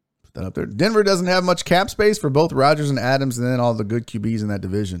 Put that up there. Denver doesn't have much cap space for both Rodgers and Adams, and then all the good QBs in that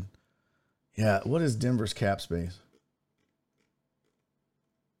division. Yeah, what is Denver's cap space?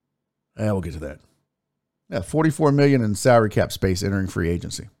 Yeah, we'll get to that. Yeah, $44 million in salary cap space entering free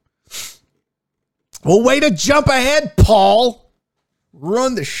agency. Well, way to jump ahead, Paul.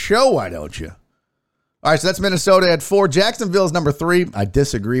 Run the show, why don't you? All right, so that's Minnesota at 4. Jacksonville's number 3. I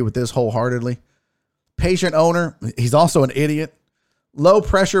disagree with this wholeheartedly. Patient owner. He's also an idiot. Low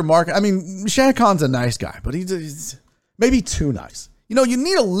pressure market. I mean, Shad Khan's a nice guy, but he's maybe too nice. You know, you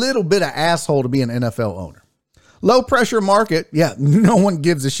need a little bit of asshole to be an NFL owner. Low pressure market. Yeah, no one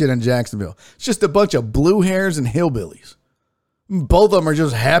gives a shit in Jacksonville. It's just a bunch of blue hairs and hillbillies. Both of them are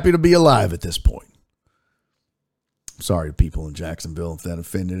just happy to be alive at this point. Sorry to people in Jacksonville if that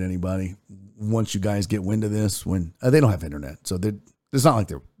offended anybody. Once you guys get wind of this, when they don't have internet, so it's not like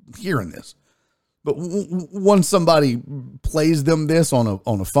they're hearing this. But once somebody plays them this on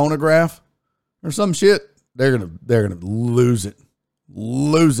a phonograph or some shit, they're gonna lose it.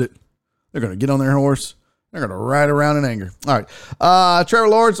 They're gonna get on their horse. They're going to ride around in anger. All right. Trevor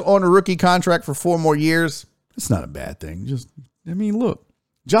Lawrence on a rookie contract for 4 more years. It's not a bad thing. Look,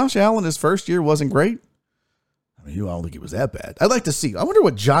 Josh Allen, his first year wasn't great. I don't think it was that bad. I'd like to see. I wonder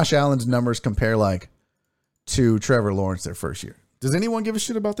what Josh Allen's numbers compare like to Trevor Lawrence their first year. Does anyone give a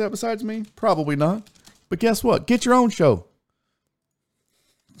shit about that besides me? Probably not. But guess what? Get your own show.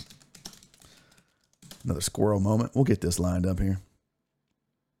 Another squirrel moment. We'll get this lined up here.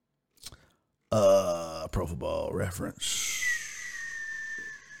 Pro Football Reference.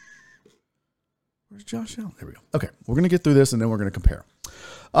 Where's Josh Allen? There we go. Okay, we're going to get through this and then we're going to compare.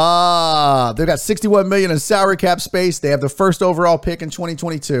 They've got $61 million in salary cap space. They have the first overall pick in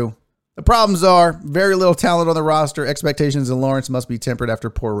 2022. The problems are very little talent on the roster. Expectations in Lawrence must be tempered after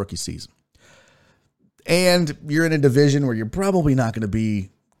a poor rookie season. And you're in a division where you're probably not going to be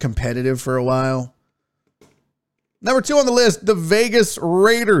competitive for a while. Number 2 on the list, the Vegas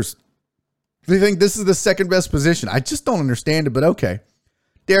Raiders. They think this is the second best position. I just don't understand it, but okay.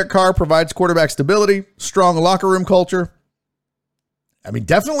 Derek Carr provides quarterback stability, strong locker room culture.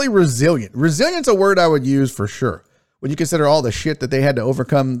 Definitely resilient. Resilient's a word I would use for sure when you consider all the shit that they had to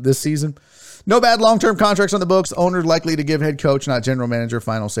overcome this season. No bad long-term contracts on the books. Owner likely to give head coach, not general manager,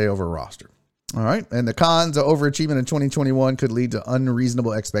 final say over roster. All right. And the cons of overachievement in 2021 could lead to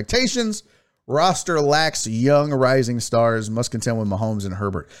unreasonable expectations. Roster lacks young rising stars, must contend with Mahomes and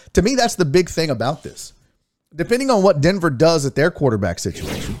Herbert. To me, that's the big thing about this. Depending on what Denver does at their quarterback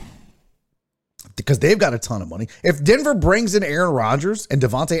situation, because they've got a ton of money. If Denver brings in Aaron Rodgers and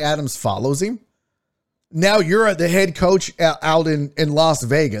Devontae Adams follows him, now you're the head coach out in Las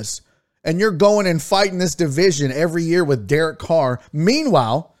Vegas, and you're going and fighting this division every year with Derek Carr.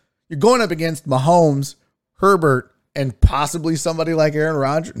 Meanwhile, you're going up against Mahomes, Herbert, and possibly somebody like Aaron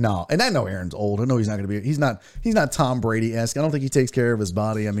Rodgers. No, and I know Aaron's old. I know he's not going to be. He's not Tom Brady-esque. I don't think he takes care of his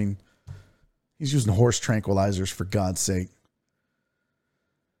body. He's using horse tranquilizers for God's sake.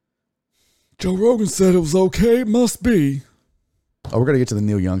 Joe Rogan said it was okay. It must be. Oh, we're going to get to the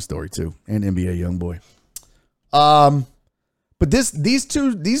Neil Young story too, and NBA Youngboy. But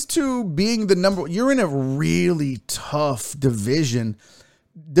these two being the number, you're in a really tough division.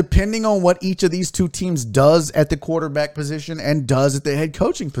 Depending on what each of these two teams does at the quarterback position and does at the head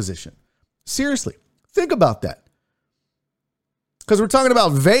coaching position. Seriously, think about that. Because we're talking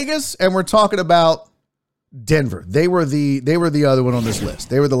about Vegas and we're talking about Denver. They were the other one on this list.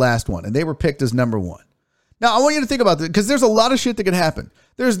 They were the last one, and they were picked as number one. Now, I want you to think about this because there's a lot of shit that could happen.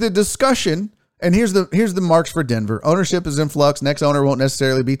 There's the discussion, and here's the marks for Denver. Ownership is in flux. Next owner won't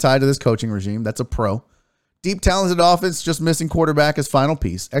necessarily be tied to this coaching regime. That's a pro. Deep, talented offense, just missing quarterback as final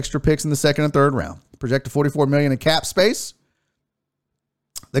piece. Extra picks in the second and third round. Projected $44 million in cap space.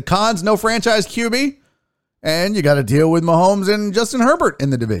 The cons, no franchise QB. And you got to deal with Mahomes and Justin Herbert in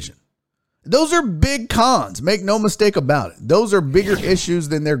the division. Those are big cons. Make no mistake about it. Those are bigger issues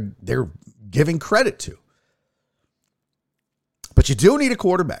than they're giving credit to. But you do need a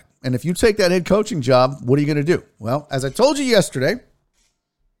quarterback. And if you take that head coaching job, what are you going to do? Well, as I told you yesterday,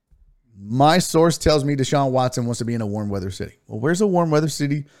 my source tells me Deshaun Watson wants to be in a warm weather city. Well, where's a warm weather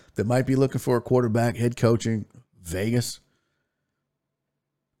city that might be looking for a quarterback, head coaching? Vegas.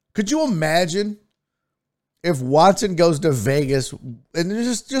 Could you imagine if Watson goes to Vegas and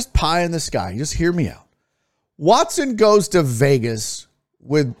just pie in the sky? Just hear me out. Watson goes to Vegas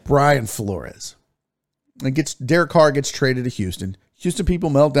with Brian Flores. And Derek Carr gets traded to Houston. Houston people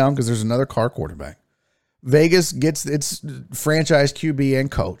melt down because there's another Carr quarterback. Vegas gets its franchise QB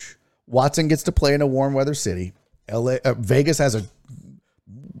and coach. Watson gets to play in a warm weather city. Vegas has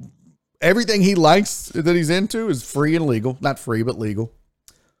everything he likes that he's into is free and legal. Not free, but legal.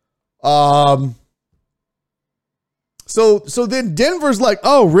 So then Denver's like,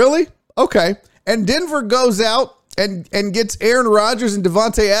 oh, really? Okay. And Denver goes out and gets Aaron Rodgers and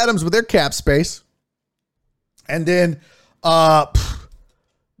Devontae Adams with their cap space. And then they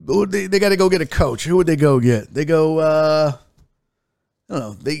got to go get a coach. Who would they go get? They go, I don't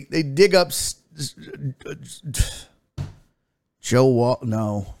know. They dig up Joe Wall.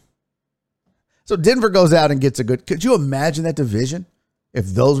 No. So Denver goes out and gets a good. Could you imagine that division if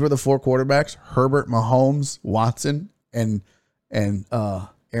those were the four quarterbacks? Herbert, Mahomes, Watson, and Aaron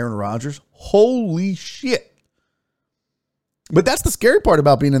Rodgers. Holy shit. But that's the scary part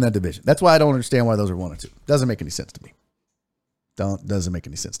about being in that division. That's why I don't understand why those are 1 and 2. Doesn't make any sense to me. Doesn't make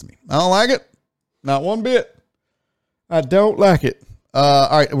any sense to me. I don't like it. Not one bit. I don't like it. All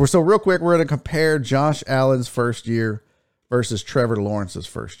right. So real quick, we're going to compare Josh Allen's first year versus Trevor Lawrence's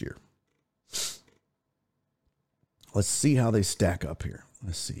first year. Let's see how they stack up here.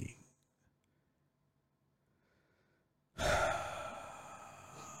 Let's see. Get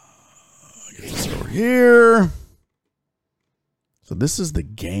this over here. So this is the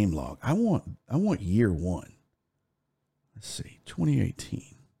game log. I want year one. Let's see.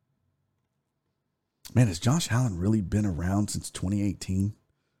 2018. Man, has Josh Allen really been around since 2018?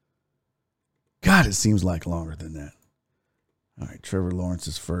 God, it seems like longer than that. All right, Trevor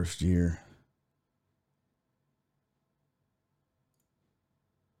Lawrence's first year.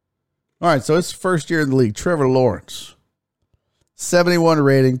 All right, so it's first year in the league. Trevor Lawrence, 71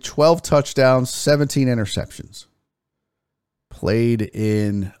 rating, 12 touchdowns, 17 interceptions. Played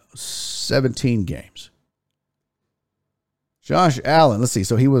in 17 games. Josh Allen, let's see.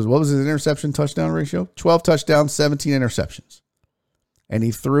 So what was his interception touchdown ratio? 12 touchdowns, 17 interceptions. And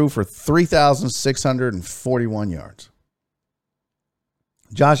he threw for 3,641 yards.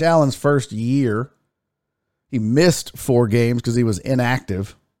 Josh Allen's first year, he missed 4 games because he was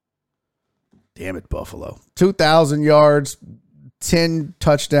inactive. Damn it, Buffalo. 2,000 yards, 10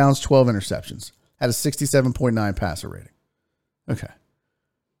 touchdowns, 12 interceptions. Had a 67.9 passer rating. Okay.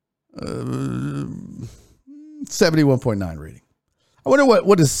 71.9 rating. I wonder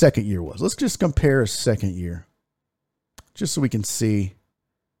what his second year was. Let's just compare his second year. Just so we can see.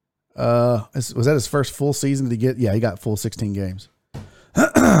 Was that his first full season? Did he get? Yeah, he got full 16 games.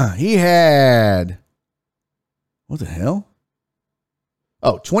 He had, what the hell?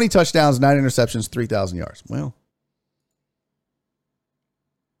 20 touchdowns, 9 interceptions, 3,000 yards. Well,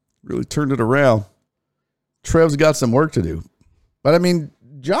 really turned it around. Trev's got some work to do. But, I mean,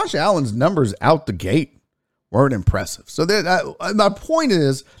 Josh Allen's numbers out the gate weren't impressive. So my point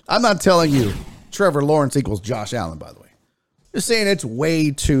is, I'm not telling you Trevor Lawrence equals Josh Allen, by the way. Just saying it's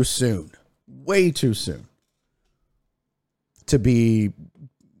way too soon. Way too soon to be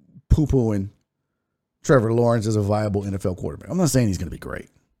poo-pooing Trevor Lawrence as a viable NFL quarterback. I'm not saying he's going to be great.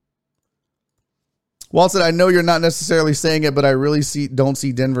 Walt said, I know you're not necessarily saying it, but I really don't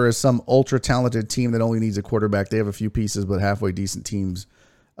see Denver as some ultra-talented team that only needs a quarterback. They have a few pieces, but halfway decent teams.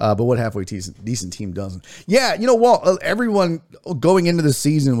 But what halfway decent team doesn't? Yeah, you know, Walt, everyone going into the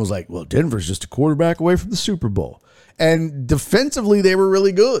season was like, well, Denver's just a quarterback away from the Super Bowl. And defensively, they were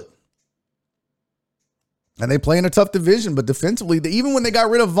really good. And they play in a tough division, but defensively, even when they got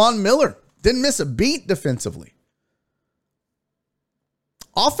rid of Von Miller, didn't miss a beat defensively.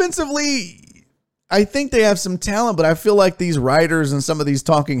 Offensively, I think they have some talent, but I feel like these writers and some of these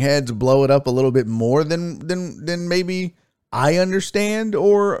talking heads blow it up a little bit more than maybe I understand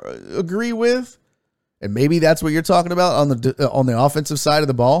or agree with. And maybe that's what you're talking about on the offensive side of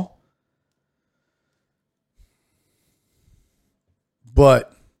the ball.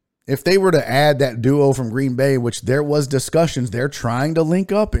 But if they were to add that duo from Green Bay, which there was discussions, they're trying to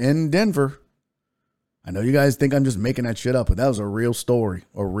link up in Denver. I know you guys think I'm just making that shit up, but that was a real story,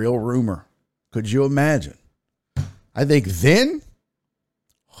 a real rumor. Could you imagine? I think then,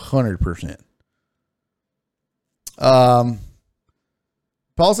 100%.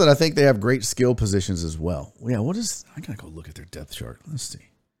 Paul said, I think they have great skill positions as well. Yeah, I got to go look at their depth chart. Let's see. I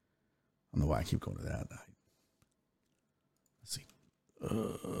don't know why I keep going to that. Let's see.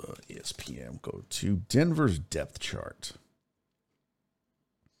 ESPN, go to Denver's depth chart.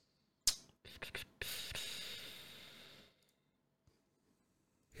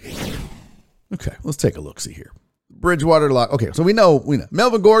 Okay, let's take a look. See here. Bridgewater lock. Okay, so we know.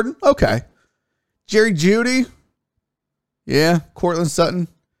 Melvin Gordon. Okay. Jerry Jeudy. Yeah. Cortland Sutton.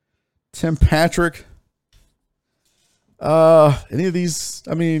 Tim Patrick. Any of these?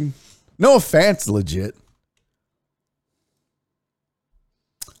 I mean, no offense, legit.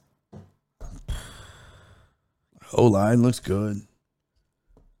 O-line looks good.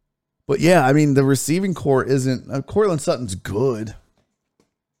 But yeah, I mean, the receiving core isn't. Cortland Sutton's good.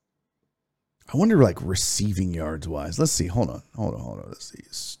 I wonder, like, receiving yards wise. Let's see. Hold on. Let's see.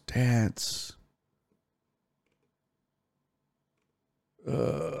 Stats.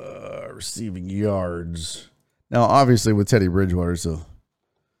 Receiving yards. Now, obviously, with Teddy Bridgewater, so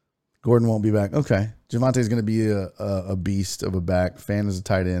Gordon won't be back. Okay. Javonte's going to be a beast of a back. Fan is a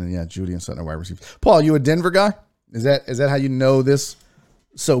tight end. And yeah, Jeudy and Sutton are wide receivers. Paul, you a Denver guy? Is that how you know this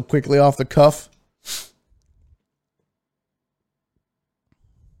so quickly off the cuff?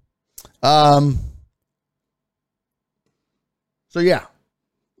 So yeah,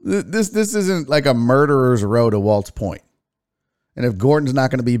 this isn't like a murderer's row to Walt's Point. And if Gordon's not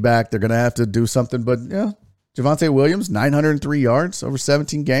going to be back, they're going to have to do something. But yeah, Javonte Williams, 903 yards over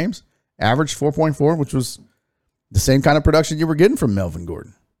 17 games, averaged 4.4, which was the same kind of production you were getting from Melvin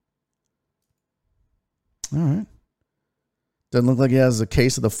Gordon. All right. Doesn't look like he has a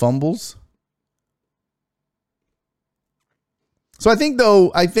case of the fumbles. So I think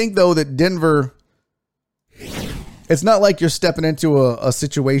though that Denver, it's not like you're stepping into a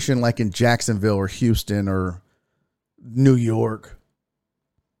situation like in Jacksonville or Houston or New York.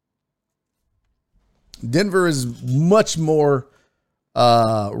 Denver is much more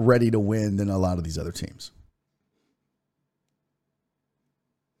ready to win than a lot of these other teams.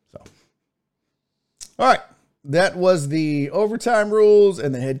 So, all right. That was the overtime rules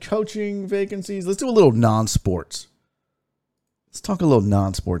and the head coaching vacancies. Let's do a little non-sports. Let's talk a little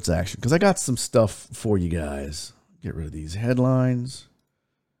non-sports action because I got some stuff for you guys. Get rid of these headlines.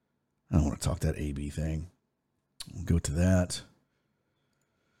 I don't want to talk that AB thing. We'll go to that.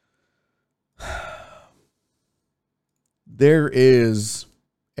 There is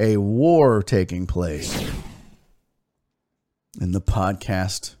a war taking place in the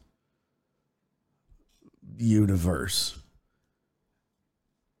podcast universe.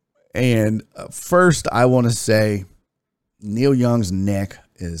 And first, I want to say Neil Young's neck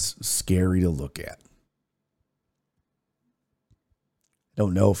is scary to look at.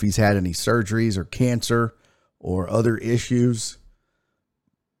 Don't know if he's had any surgeries or cancer or other issues.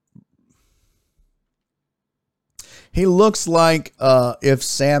 He looks like if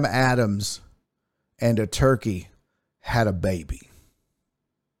Sam Adams and a turkey had a baby.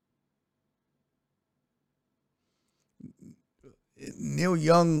 Neil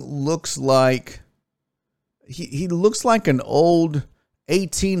Young looks like he looks like an old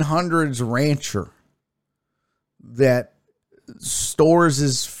 1800s rancher that stores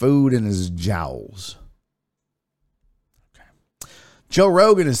his food in his jowls. Okay. Joe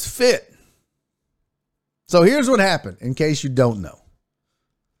Rogan is fit. So here's what happened, in case you don't know.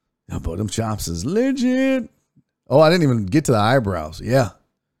 But them chops is legit. Oh, I didn't even get to the eyebrows. Yeah.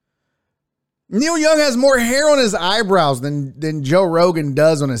 Neil Young has more hair on his eyebrows than Joe Rogan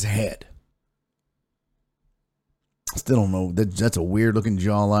does on his head. Still don't know. That's a weird looking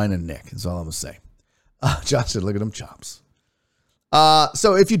jawline and neck. That's all I'm going to say. Josh said, look at them chops.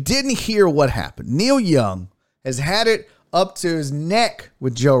 So if you didn't hear what happened, Neil Young has had it up to his neck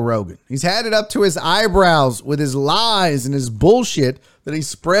with Joe Rogan. He's had it up to his eyebrows with his lies and his bullshit that he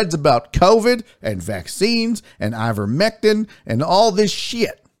spreads about COVID and vaccines and ivermectin and all this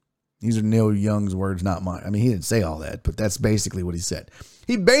shit. These are Neil Young's words, not mine. I mean, he didn't say all that, but that's basically what he said.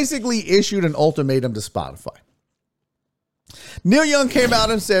 He basically issued an ultimatum to Spotify. Neil Young came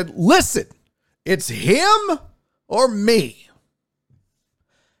out and said, listen, it's him or me.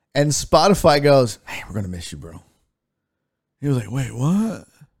 And Spotify goes, hey, we're going to miss you, bro. He was like, wait, what?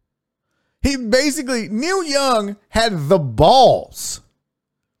 He basically, Neil Young had the balls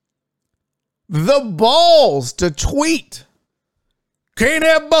to tweet. Can't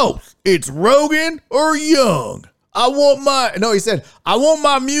have both. It's Rogan or Young. He said, I want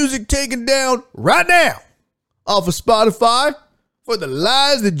my music taken down right now off of Spotify for the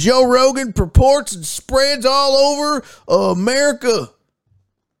lies that Joe Rogan purports and spreads all over America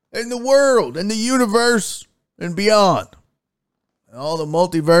and the world and the universe and beyond. And all the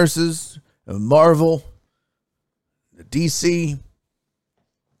multiverses of Marvel, the DC.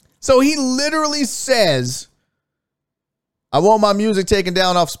 So he literally says, I want my music taken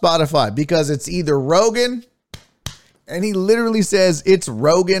down off Spotify because it's either Rogan, and he literally says it's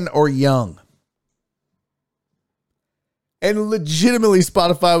Rogan or Young. And legitimately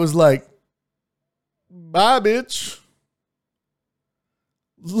Spotify was like, bye, bitch.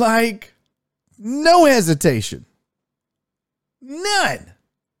 Like, no hesitation. None.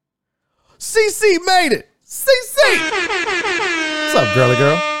 CC made it. CC. What's up, girly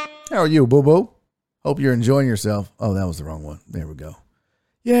girl? How are you, boo-boo? Hope you're enjoying yourself. Oh, that was the wrong one. There we go.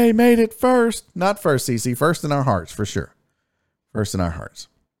 Yay, made it first. Not first, CC. First in our hearts, for sure. First in our hearts.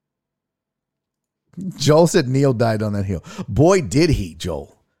 Joel said Neil died on that hill. Boy, did he,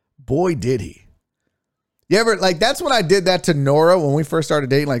 Joel. Boy, did he. You ever, like, that's when I did that to Nora when we first started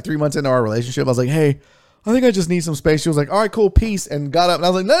dating, like 3 months into our relationship. I was like, hey, I think I just need some space. She was like, all right, cool, peace. And got up. And I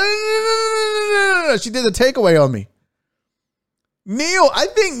was like, no. She did the takeaway on me. I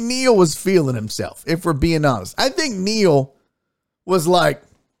think Neil was feeling himself, if we're being honest. I think Neil was like,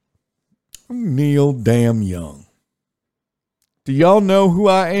 I'm Neil damn Young. Do y'all know who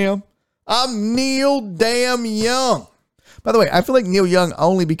I am? I'm Neil damn Young. By the way, I feel like Neil Young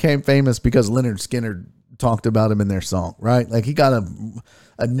only became famous because Leonard Skinner talked about him in their song, right? Like he got a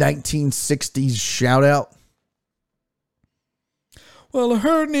 1960s shout out. Well, I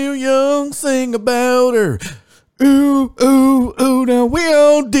heard Neil Young sing about her. Ooh, ooh, ooh, now we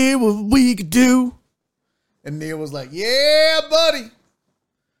all did what we could do. And Neil was like, yeah, buddy.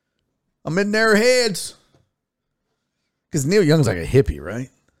 I'm in their heads. Because Neil Young's like a hippie, right?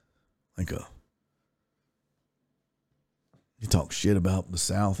 He talks shit about the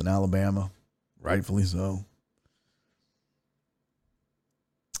South and Alabama. Rightfully so.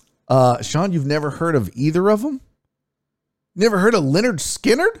 Sean, you've never heard of either of them? Never heard of Leonard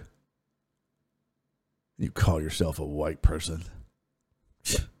Skinner? You call yourself a white person.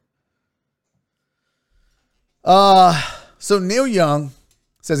 So Neil Young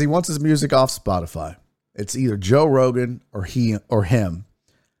says he wants his music off Spotify. It's either Joe Rogan or him.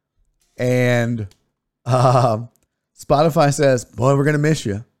 And Spotify says, boy, we're going to miss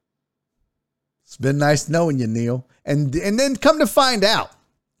you. It's been nice knowing you, Neil. And then come to find out,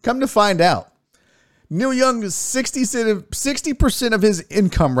 Neil Young is 60% of his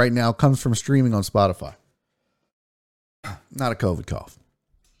income right now comes from streaming on Spotify. Not a COVID cough.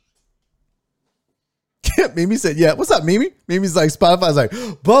 Mimi said, yeah, what's up, Mimi? Mimi's like, Spotify's like,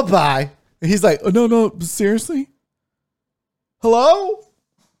 bye-bye. And he's like, oh, no, seriously? Hello?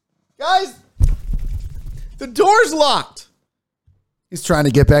 Guys, the door's locked. He's trying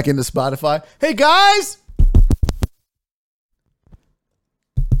to get back into Spotify. Hey, guys.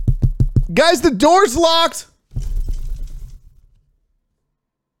 Guys, the door's locked.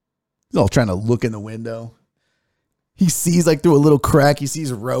 He's all trying to look in the window. He sees like through a little crack. He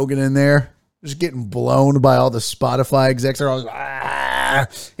sees Rogan in there. Just getting blown by all the Spotify execs. They're all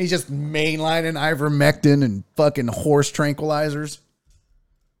he's just mainlining ivermectin and fucking horse tranquilizers.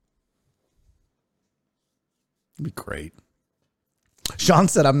 It'd be great. Sean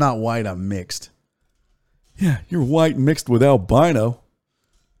said, I'm not white, I'm mixed. Yeah, you're white mixed with albino.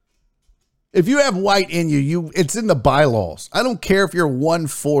 If you have white in you, it's in the bylaws. I don't care if you're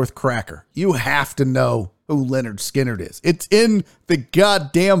 1/4 cracker. You have to know who Leonard Skinner is. It's in the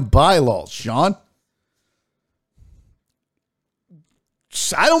goddamn bylaws, Sean.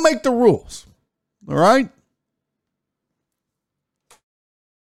 I don't make the rules. All right?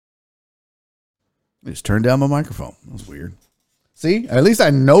 I just turned down my microphone. That was weird. See? At least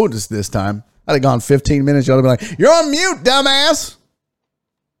I noticed this time. I'd have gone 15 minutes. Y'all would be like, you're on mute, dumbass.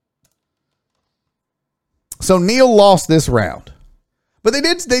 So Neil lost this round. But they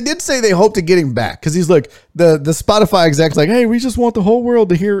did say they hope to get him back. Because he's like, the Spotify exec's like, hey, we just want the whole world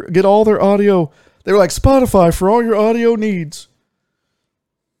to get all their audio. They were like, Spotify for all your audio needs.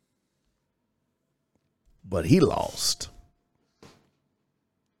 But he lost.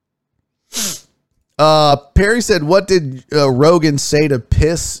 Perry said, what did Rogan say to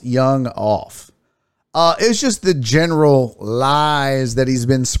piss Young off? It's just the general lies that he's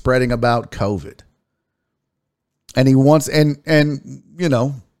been spreading about COVID. And he wants, and you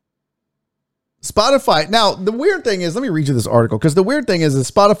know, Spotify. Now, the weird thing is, let me read you this article, because the weird thing is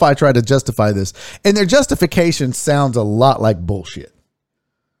that Spotify tried to justify this, and their justification sounds a lot like bullshit.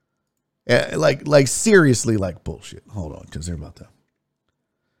 Like seriously like bullshit. Hold on, because they're about to.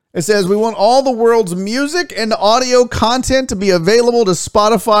 It says, we want all the world's music and audio content to be available to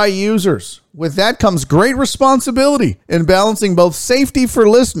Spotify users. With that comes great responsibility in balancing both safety for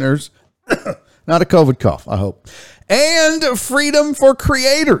listeners, not a COVID cough, I hope, and freedom for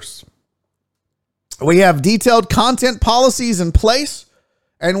creators. We have detailed content policies in place,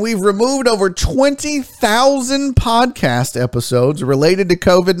 and we've removed over 20,000 podcast episodes related to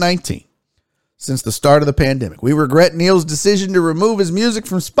COVID-19. Since the start of the pandemic. We regret Neil's decision to remove his music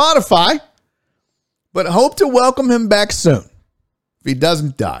from Spotify, but hope to welcome him back soon if he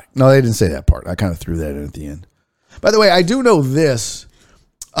doesn't die. No, they didn't say that part. I kind of threw that in at the end. By the way, I do know this.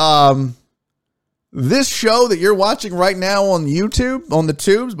 This show that you're watching right now on YouTube, on the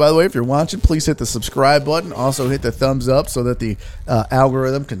tubes, by the way, if you're watching, please hit the subscribe button. Also hit the thumbs up so that the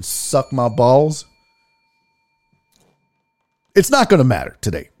algorithm can suck my balls. It's not going to matter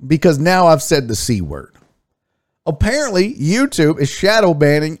today because now I've said the C word. Apparently, YouTube is shadow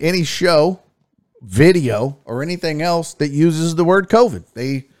banning any show, video, or anything else that uses the word COVID.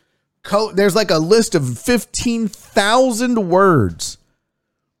 There's like a list of 15,000 words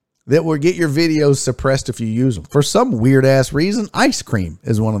that will get your videos suppressed if you use them. For some weird ass reason, ice cream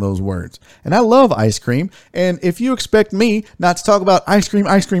is one of those words. And I love ice cream. And if you expect me not to talk about ice cream,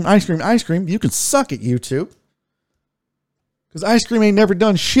 you can suck it, YouTube. Because ice cream ain't never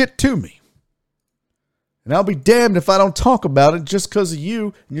done shit to me. And I'll be damned if I don't talk about it just because of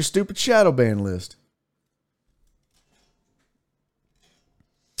you and your stupid shadow ban list.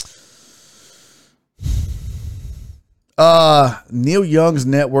 Neil Young's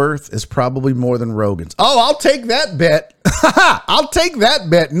net worth is probably more than Rogan's. Oh, I'll take that bet. I'll take that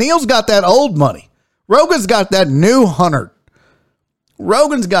bet. Neil's got that old money. Rogan's got that new 100.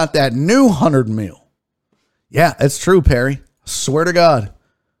 Rogan's got that new 100 mil. Yeah, that's true, Perry. Swear to God,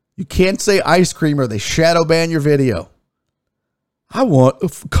 you can't say ice cream or they shadow ban your video. I want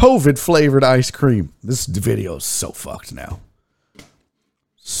COVID flavored ice cream. This video is so fucked now.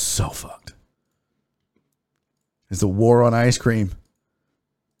 So fucked. It's a war on ice cream.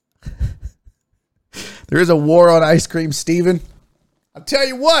 There is a war on ice cream, Steven. I'll tell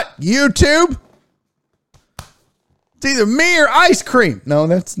you what, YouTube. It's either me or ice cream. No,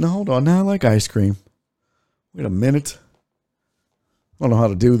 hold on. Now I like ice cream. Wait a minute. I don't know how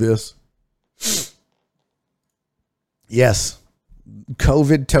to do this. Yes.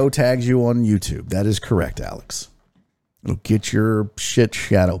 COVID toe tags you on YouTube. That is correct, Alex. It'll get your shit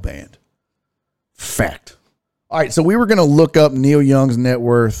shadow banned. Fact. All right, so we were going to look up Neil Young's net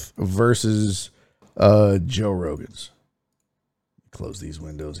worth versus Joe Rogan's. Close these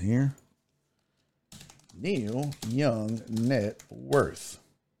windows here. Neil Young net worth.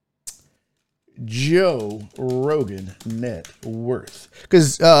 Joe Rogan net worth.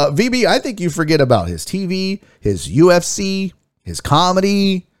 Because VB, I think you forget about his TV, his UFC, his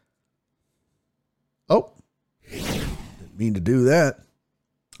comedy. Oh, didn't mean to do that.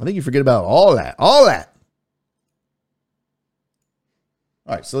 I think you forget about all that. All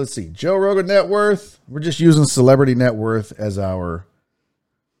right, so let's see. Joe Rogan net worth. We're just using celebrity net worth as our.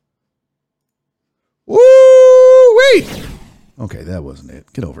 Woo-wee! Okay, that wasn't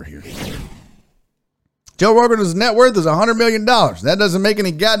it. Get over here. Joe Rogan's net worth is $100 million. That doesn't make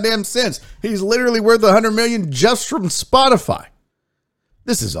any goddamn sense. He's literally worth $100 million just from Spotify.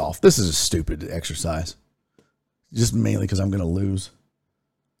 This is off. This is a stupid exercise. Just mainly because I'm going to lose.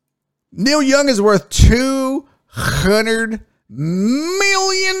 Neil Young is worth $200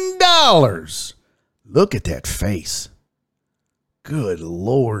 million. Look at that face. Good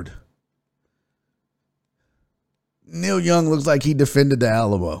Lord. Neil Young looks like he defended the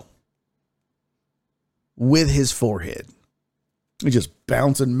Alamo. With his forehead. He's just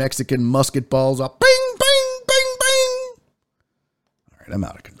bouncing Mexican musket balls up. Bing, bing, bing, bing. All right, I'm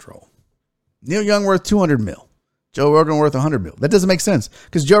out of control. Neil Young worth 200 mil. Joe Rogan worth 100 mil. That doesn't make sense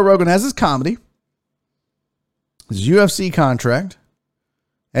because Joe Rogan has his comedy, his UFC contract,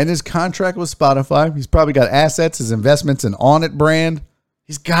 and his contract with Spotify. He's probably got assets, his investments in Onnit brand.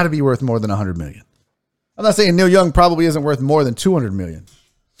 He's got to be worth more than 100 million. I'm not saying Neil Young probably isn't worth more than 200 million.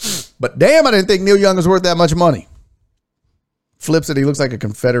 But damn, I didn't think Neil Young was worth that much money. Flips it, he looks like a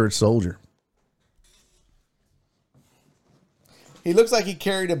Confederate soldier. He looks like he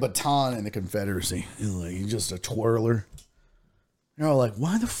carried a baton in the Confederacy. He's just a twirler. You're all like,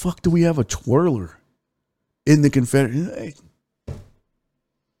 why the fuck do we have a twirler in the Confederacy?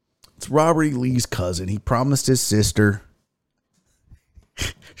 It's Robert E. Lee's cousin. He promised his sister,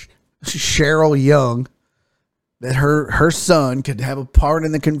 Cheryl Young, that her son could have a part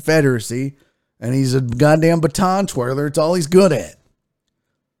in the Confederacy, and he's a goddamn baton twirler. It's all he's good at.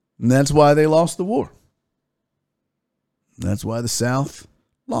 And that's why they lost the war. That's why the South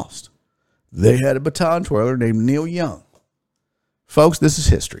lost. They had a baton twirler named Neil Young. Folks, this is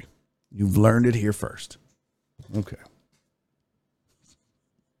history. You've learned it here first. Okay.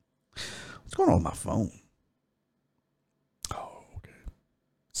 What's going on with my phone? Oh, okay.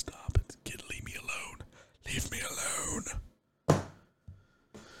 Stop it. Leave me alone. Leave me alone.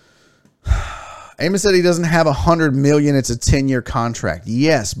 Amos said he doesn't have $100 million. It's a 10-year contract.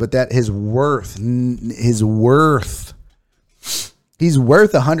 Yes, but that his worth. He's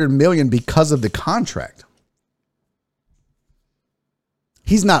worth $100 million because of the contract.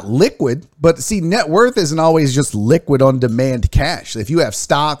 He's not liquid, but see, net worth isn't always just liquid on demand cash. If you have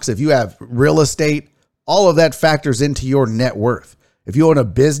stocks, if you have real estate, all of that factors into your net worth. If you own a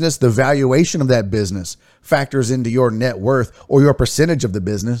business, the valuation of that business factors into your net worth or your percentage of the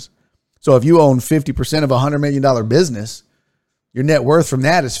business. So if you own 50% of a $100 million business, your net worth from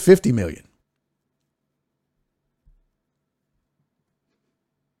that is $50 million.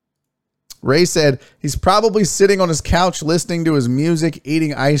 Ray said he's probably sitting on his couch listening to his music,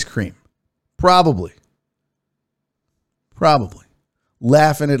 eating ice cream. Probably.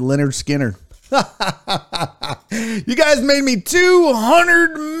 Laughing at Leonard Skinner. You guys made me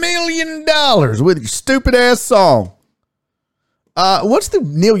 $200 million with your stupid ass song. What's the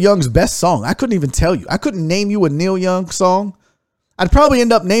Neil Young's best song? I couldn't even tell you. I couldn't name you a Neil Young song. I'd probably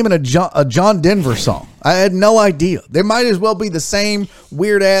end up naming a John Denver song. I had no idea. There might as well be the same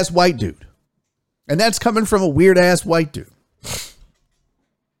weird ass white dude. And that's coming from a weird ass white dude.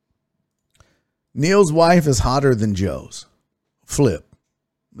 Neil's wife is hotter than Joe's. Flip.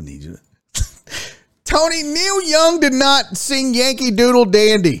 I need you. Tony, Neil Young did not sing Yankee Doodle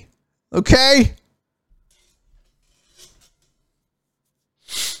Dandy. Okay?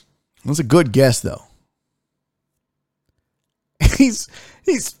 That's a good guess, though. He's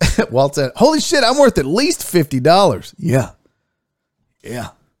Walt said, holy shit, I'm worth at least $50. Yeah.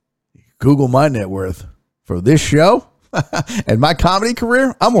 Google my net worth for this show and my comedy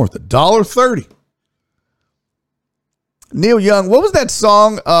career. I'm worth $1.30. Neil Young, what was that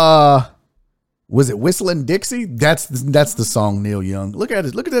song? Was it Whistling Dixie? That's the song, Neil Young. Look at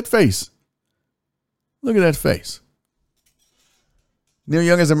it. Look at that face. Look at that face. Neil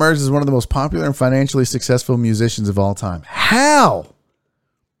Young has emerged as one of the most popular and financially successful musicians of all time. How?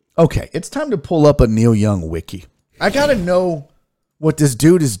 Okay, it's time to pull up a Neil Young wiki. I got to know what this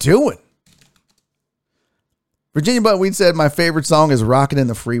dude is doing. Virginia Buttweed said, my favorite song is Rockin' in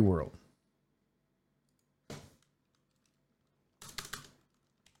the Free World.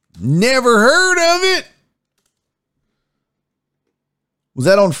 Never heard of it. Was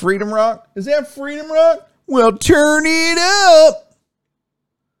that on Freedom Rock? Is that Freedom Rock? Well, turn it up.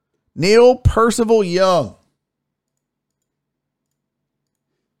 Neil Percival Young.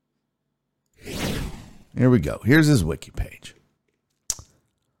 Here we go. Here's his wiki page.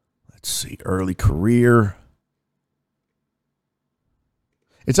 Let's see. Early career.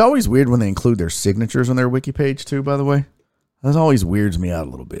 It's always weird when they include their signatures on their wiki page too, by the way. That always weirds me out a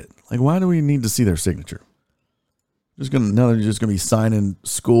little bit. Like, why do we need to see their signature? Now they're just gonna be signing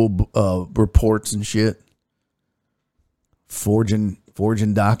school reports and shit. Forging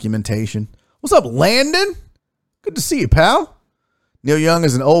documentation. What's up, Landon? Good to see you, pal. Neil Young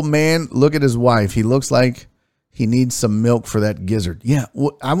is an old man. Look at his wife. He looks like he needs some milk for that gizzard. Yeah,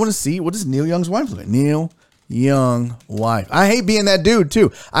 I want to see, what does Neil Young's wife look like? Neil Young wife. I hate being that dude,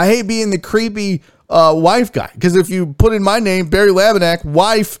 too. I hate being the creepy wife guy. Because if you put in my name, Barry Laminack,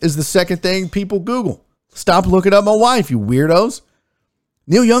 wife is the second thing people Google. Stop looking up my wife, you weirdos.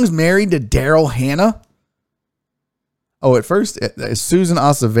 Neil Young's married to Daryl Hannah. Oh, at first, it's Susan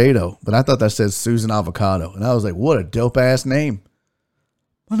Acevedo, but I thought that said Susan Avocado. And I was like, what a dope-ass name.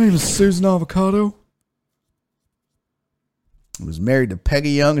 My name is Susan Avocado. He was married to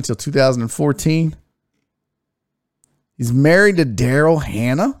Peggy Young until 2014. He's married to Daryl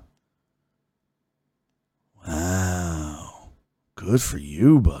Hannah. Wow. Good for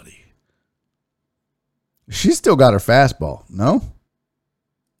you, buddy. She's still got her fastball, no?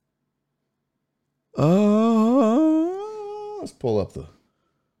 Let's pull up the.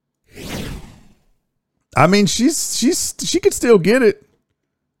 I mean, she could still get it.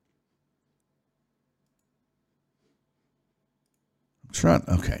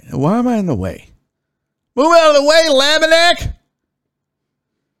 Okay. Why am I in the way? Move out of the way, Laminack.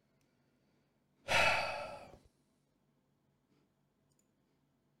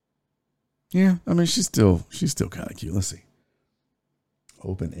 Yeah, I mean, she's still kind of cute. Let's see.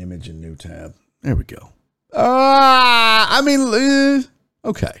 Open image in new tab. There we go.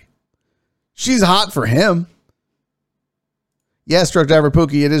 Okay. She's hot for him. Yes, Truck Driver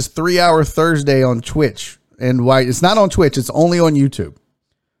Pookie, it is 3 Hour Thursday on Twitch. And why it's not on Twitch, it's only on YouTube.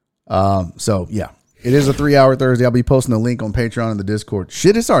 So yeah, it is a 3 Hour Thursday. I'll be posting the link on Patreon and the Discord.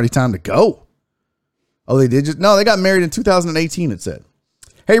 Shit, it's already time to go. Oh, they got married in 2018, it said.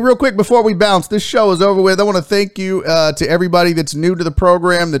 Hey, real quick before we bounce, this show is over with. I want to thank you to everybody that's new to the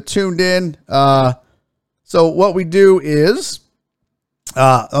program that tuned in. So what we do is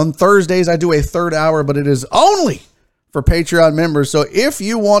on Thursdays, I do a third hour, but it is only for Patreon members. So if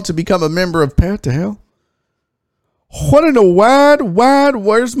you want to become a member of what the hell? What in the wide,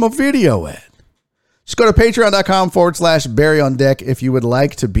 where's my video at? Just go to patreon.com/Barry on Deck if you would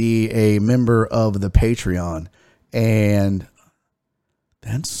like to be a member of the Patreon. And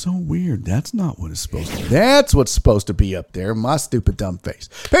that's so weird. That's not what it's supposed to be. That's what's supposed to be up there. My stupid dumb face.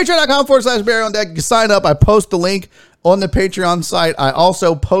 Patreon.com/Barry on Deck. You sign up. I post the link on the Patreon site. I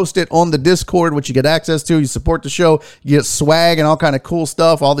also post it on the Discord, which you get access to. You support the show. You get swag and all kind of cool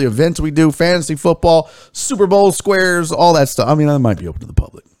stuff. All the events we do, fantasy football, Super Bowl squares, all that stuff. I mean, that might be open to the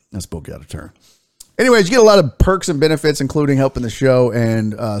public. I spoke out of turn. Anyways, you get a lot of perks and benefits, including helping the show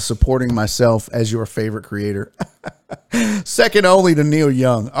and supporting myself as your favorite creator. Second only to Neil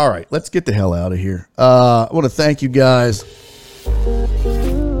Young. All right, let's get the hell out of here. I want to thank you guys.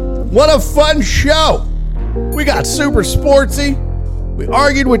 What a fun show. We got super sportsy. We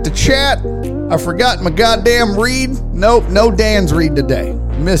argued with the chat. I forgot my goddamn read. Nope, no Dan's read today.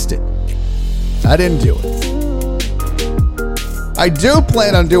 Missed it. I didn't do it. I do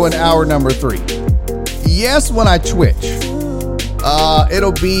plan on doing hour number 3. Yes, when I Twitch.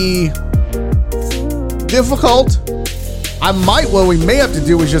 It'll be difficult. What we may have to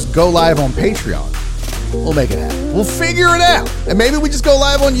do is just go live on Patreon. We'll make it happen. We'll figure it out. And maybe we just go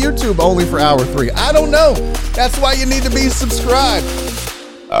live on YouTube only for hour 3. I don't know. That's why you need to be subscribed.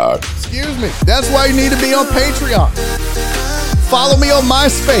 Excuse me. That's why you need to be on Patreon. Follow me on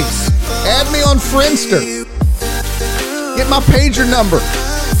MySpace. Add me on Friendster. Get my pager number.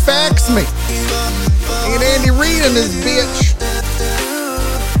 Fax me. Ain't Andy Reid in this bitch.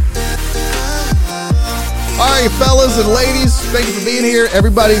 All right, fellas and ladies, thank you for being here.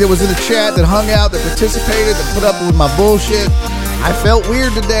 Everybody that was in the chat, that hung out, that participated, that put up with my bullshit. I felt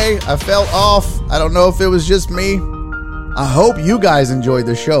weird today. I felt off. I don't know if it was just me. I hope you guys enjoyed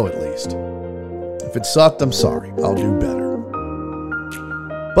the show at least. If it sucked, I'm sorry. I'll do better.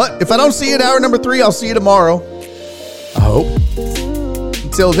 But if I don't see you at hour number 3, I'll see you tomorrow. I hope.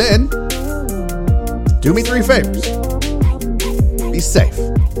 Until then, do me 3 favors. Be safe.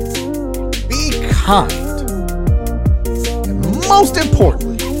 Be kind. Most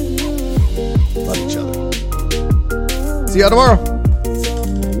importantly, love each other. See y'all tomorrow.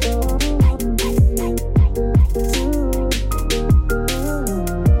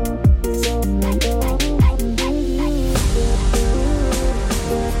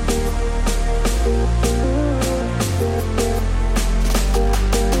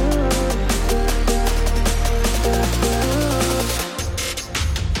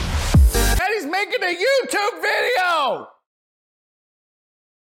 And he's making a YouTube video!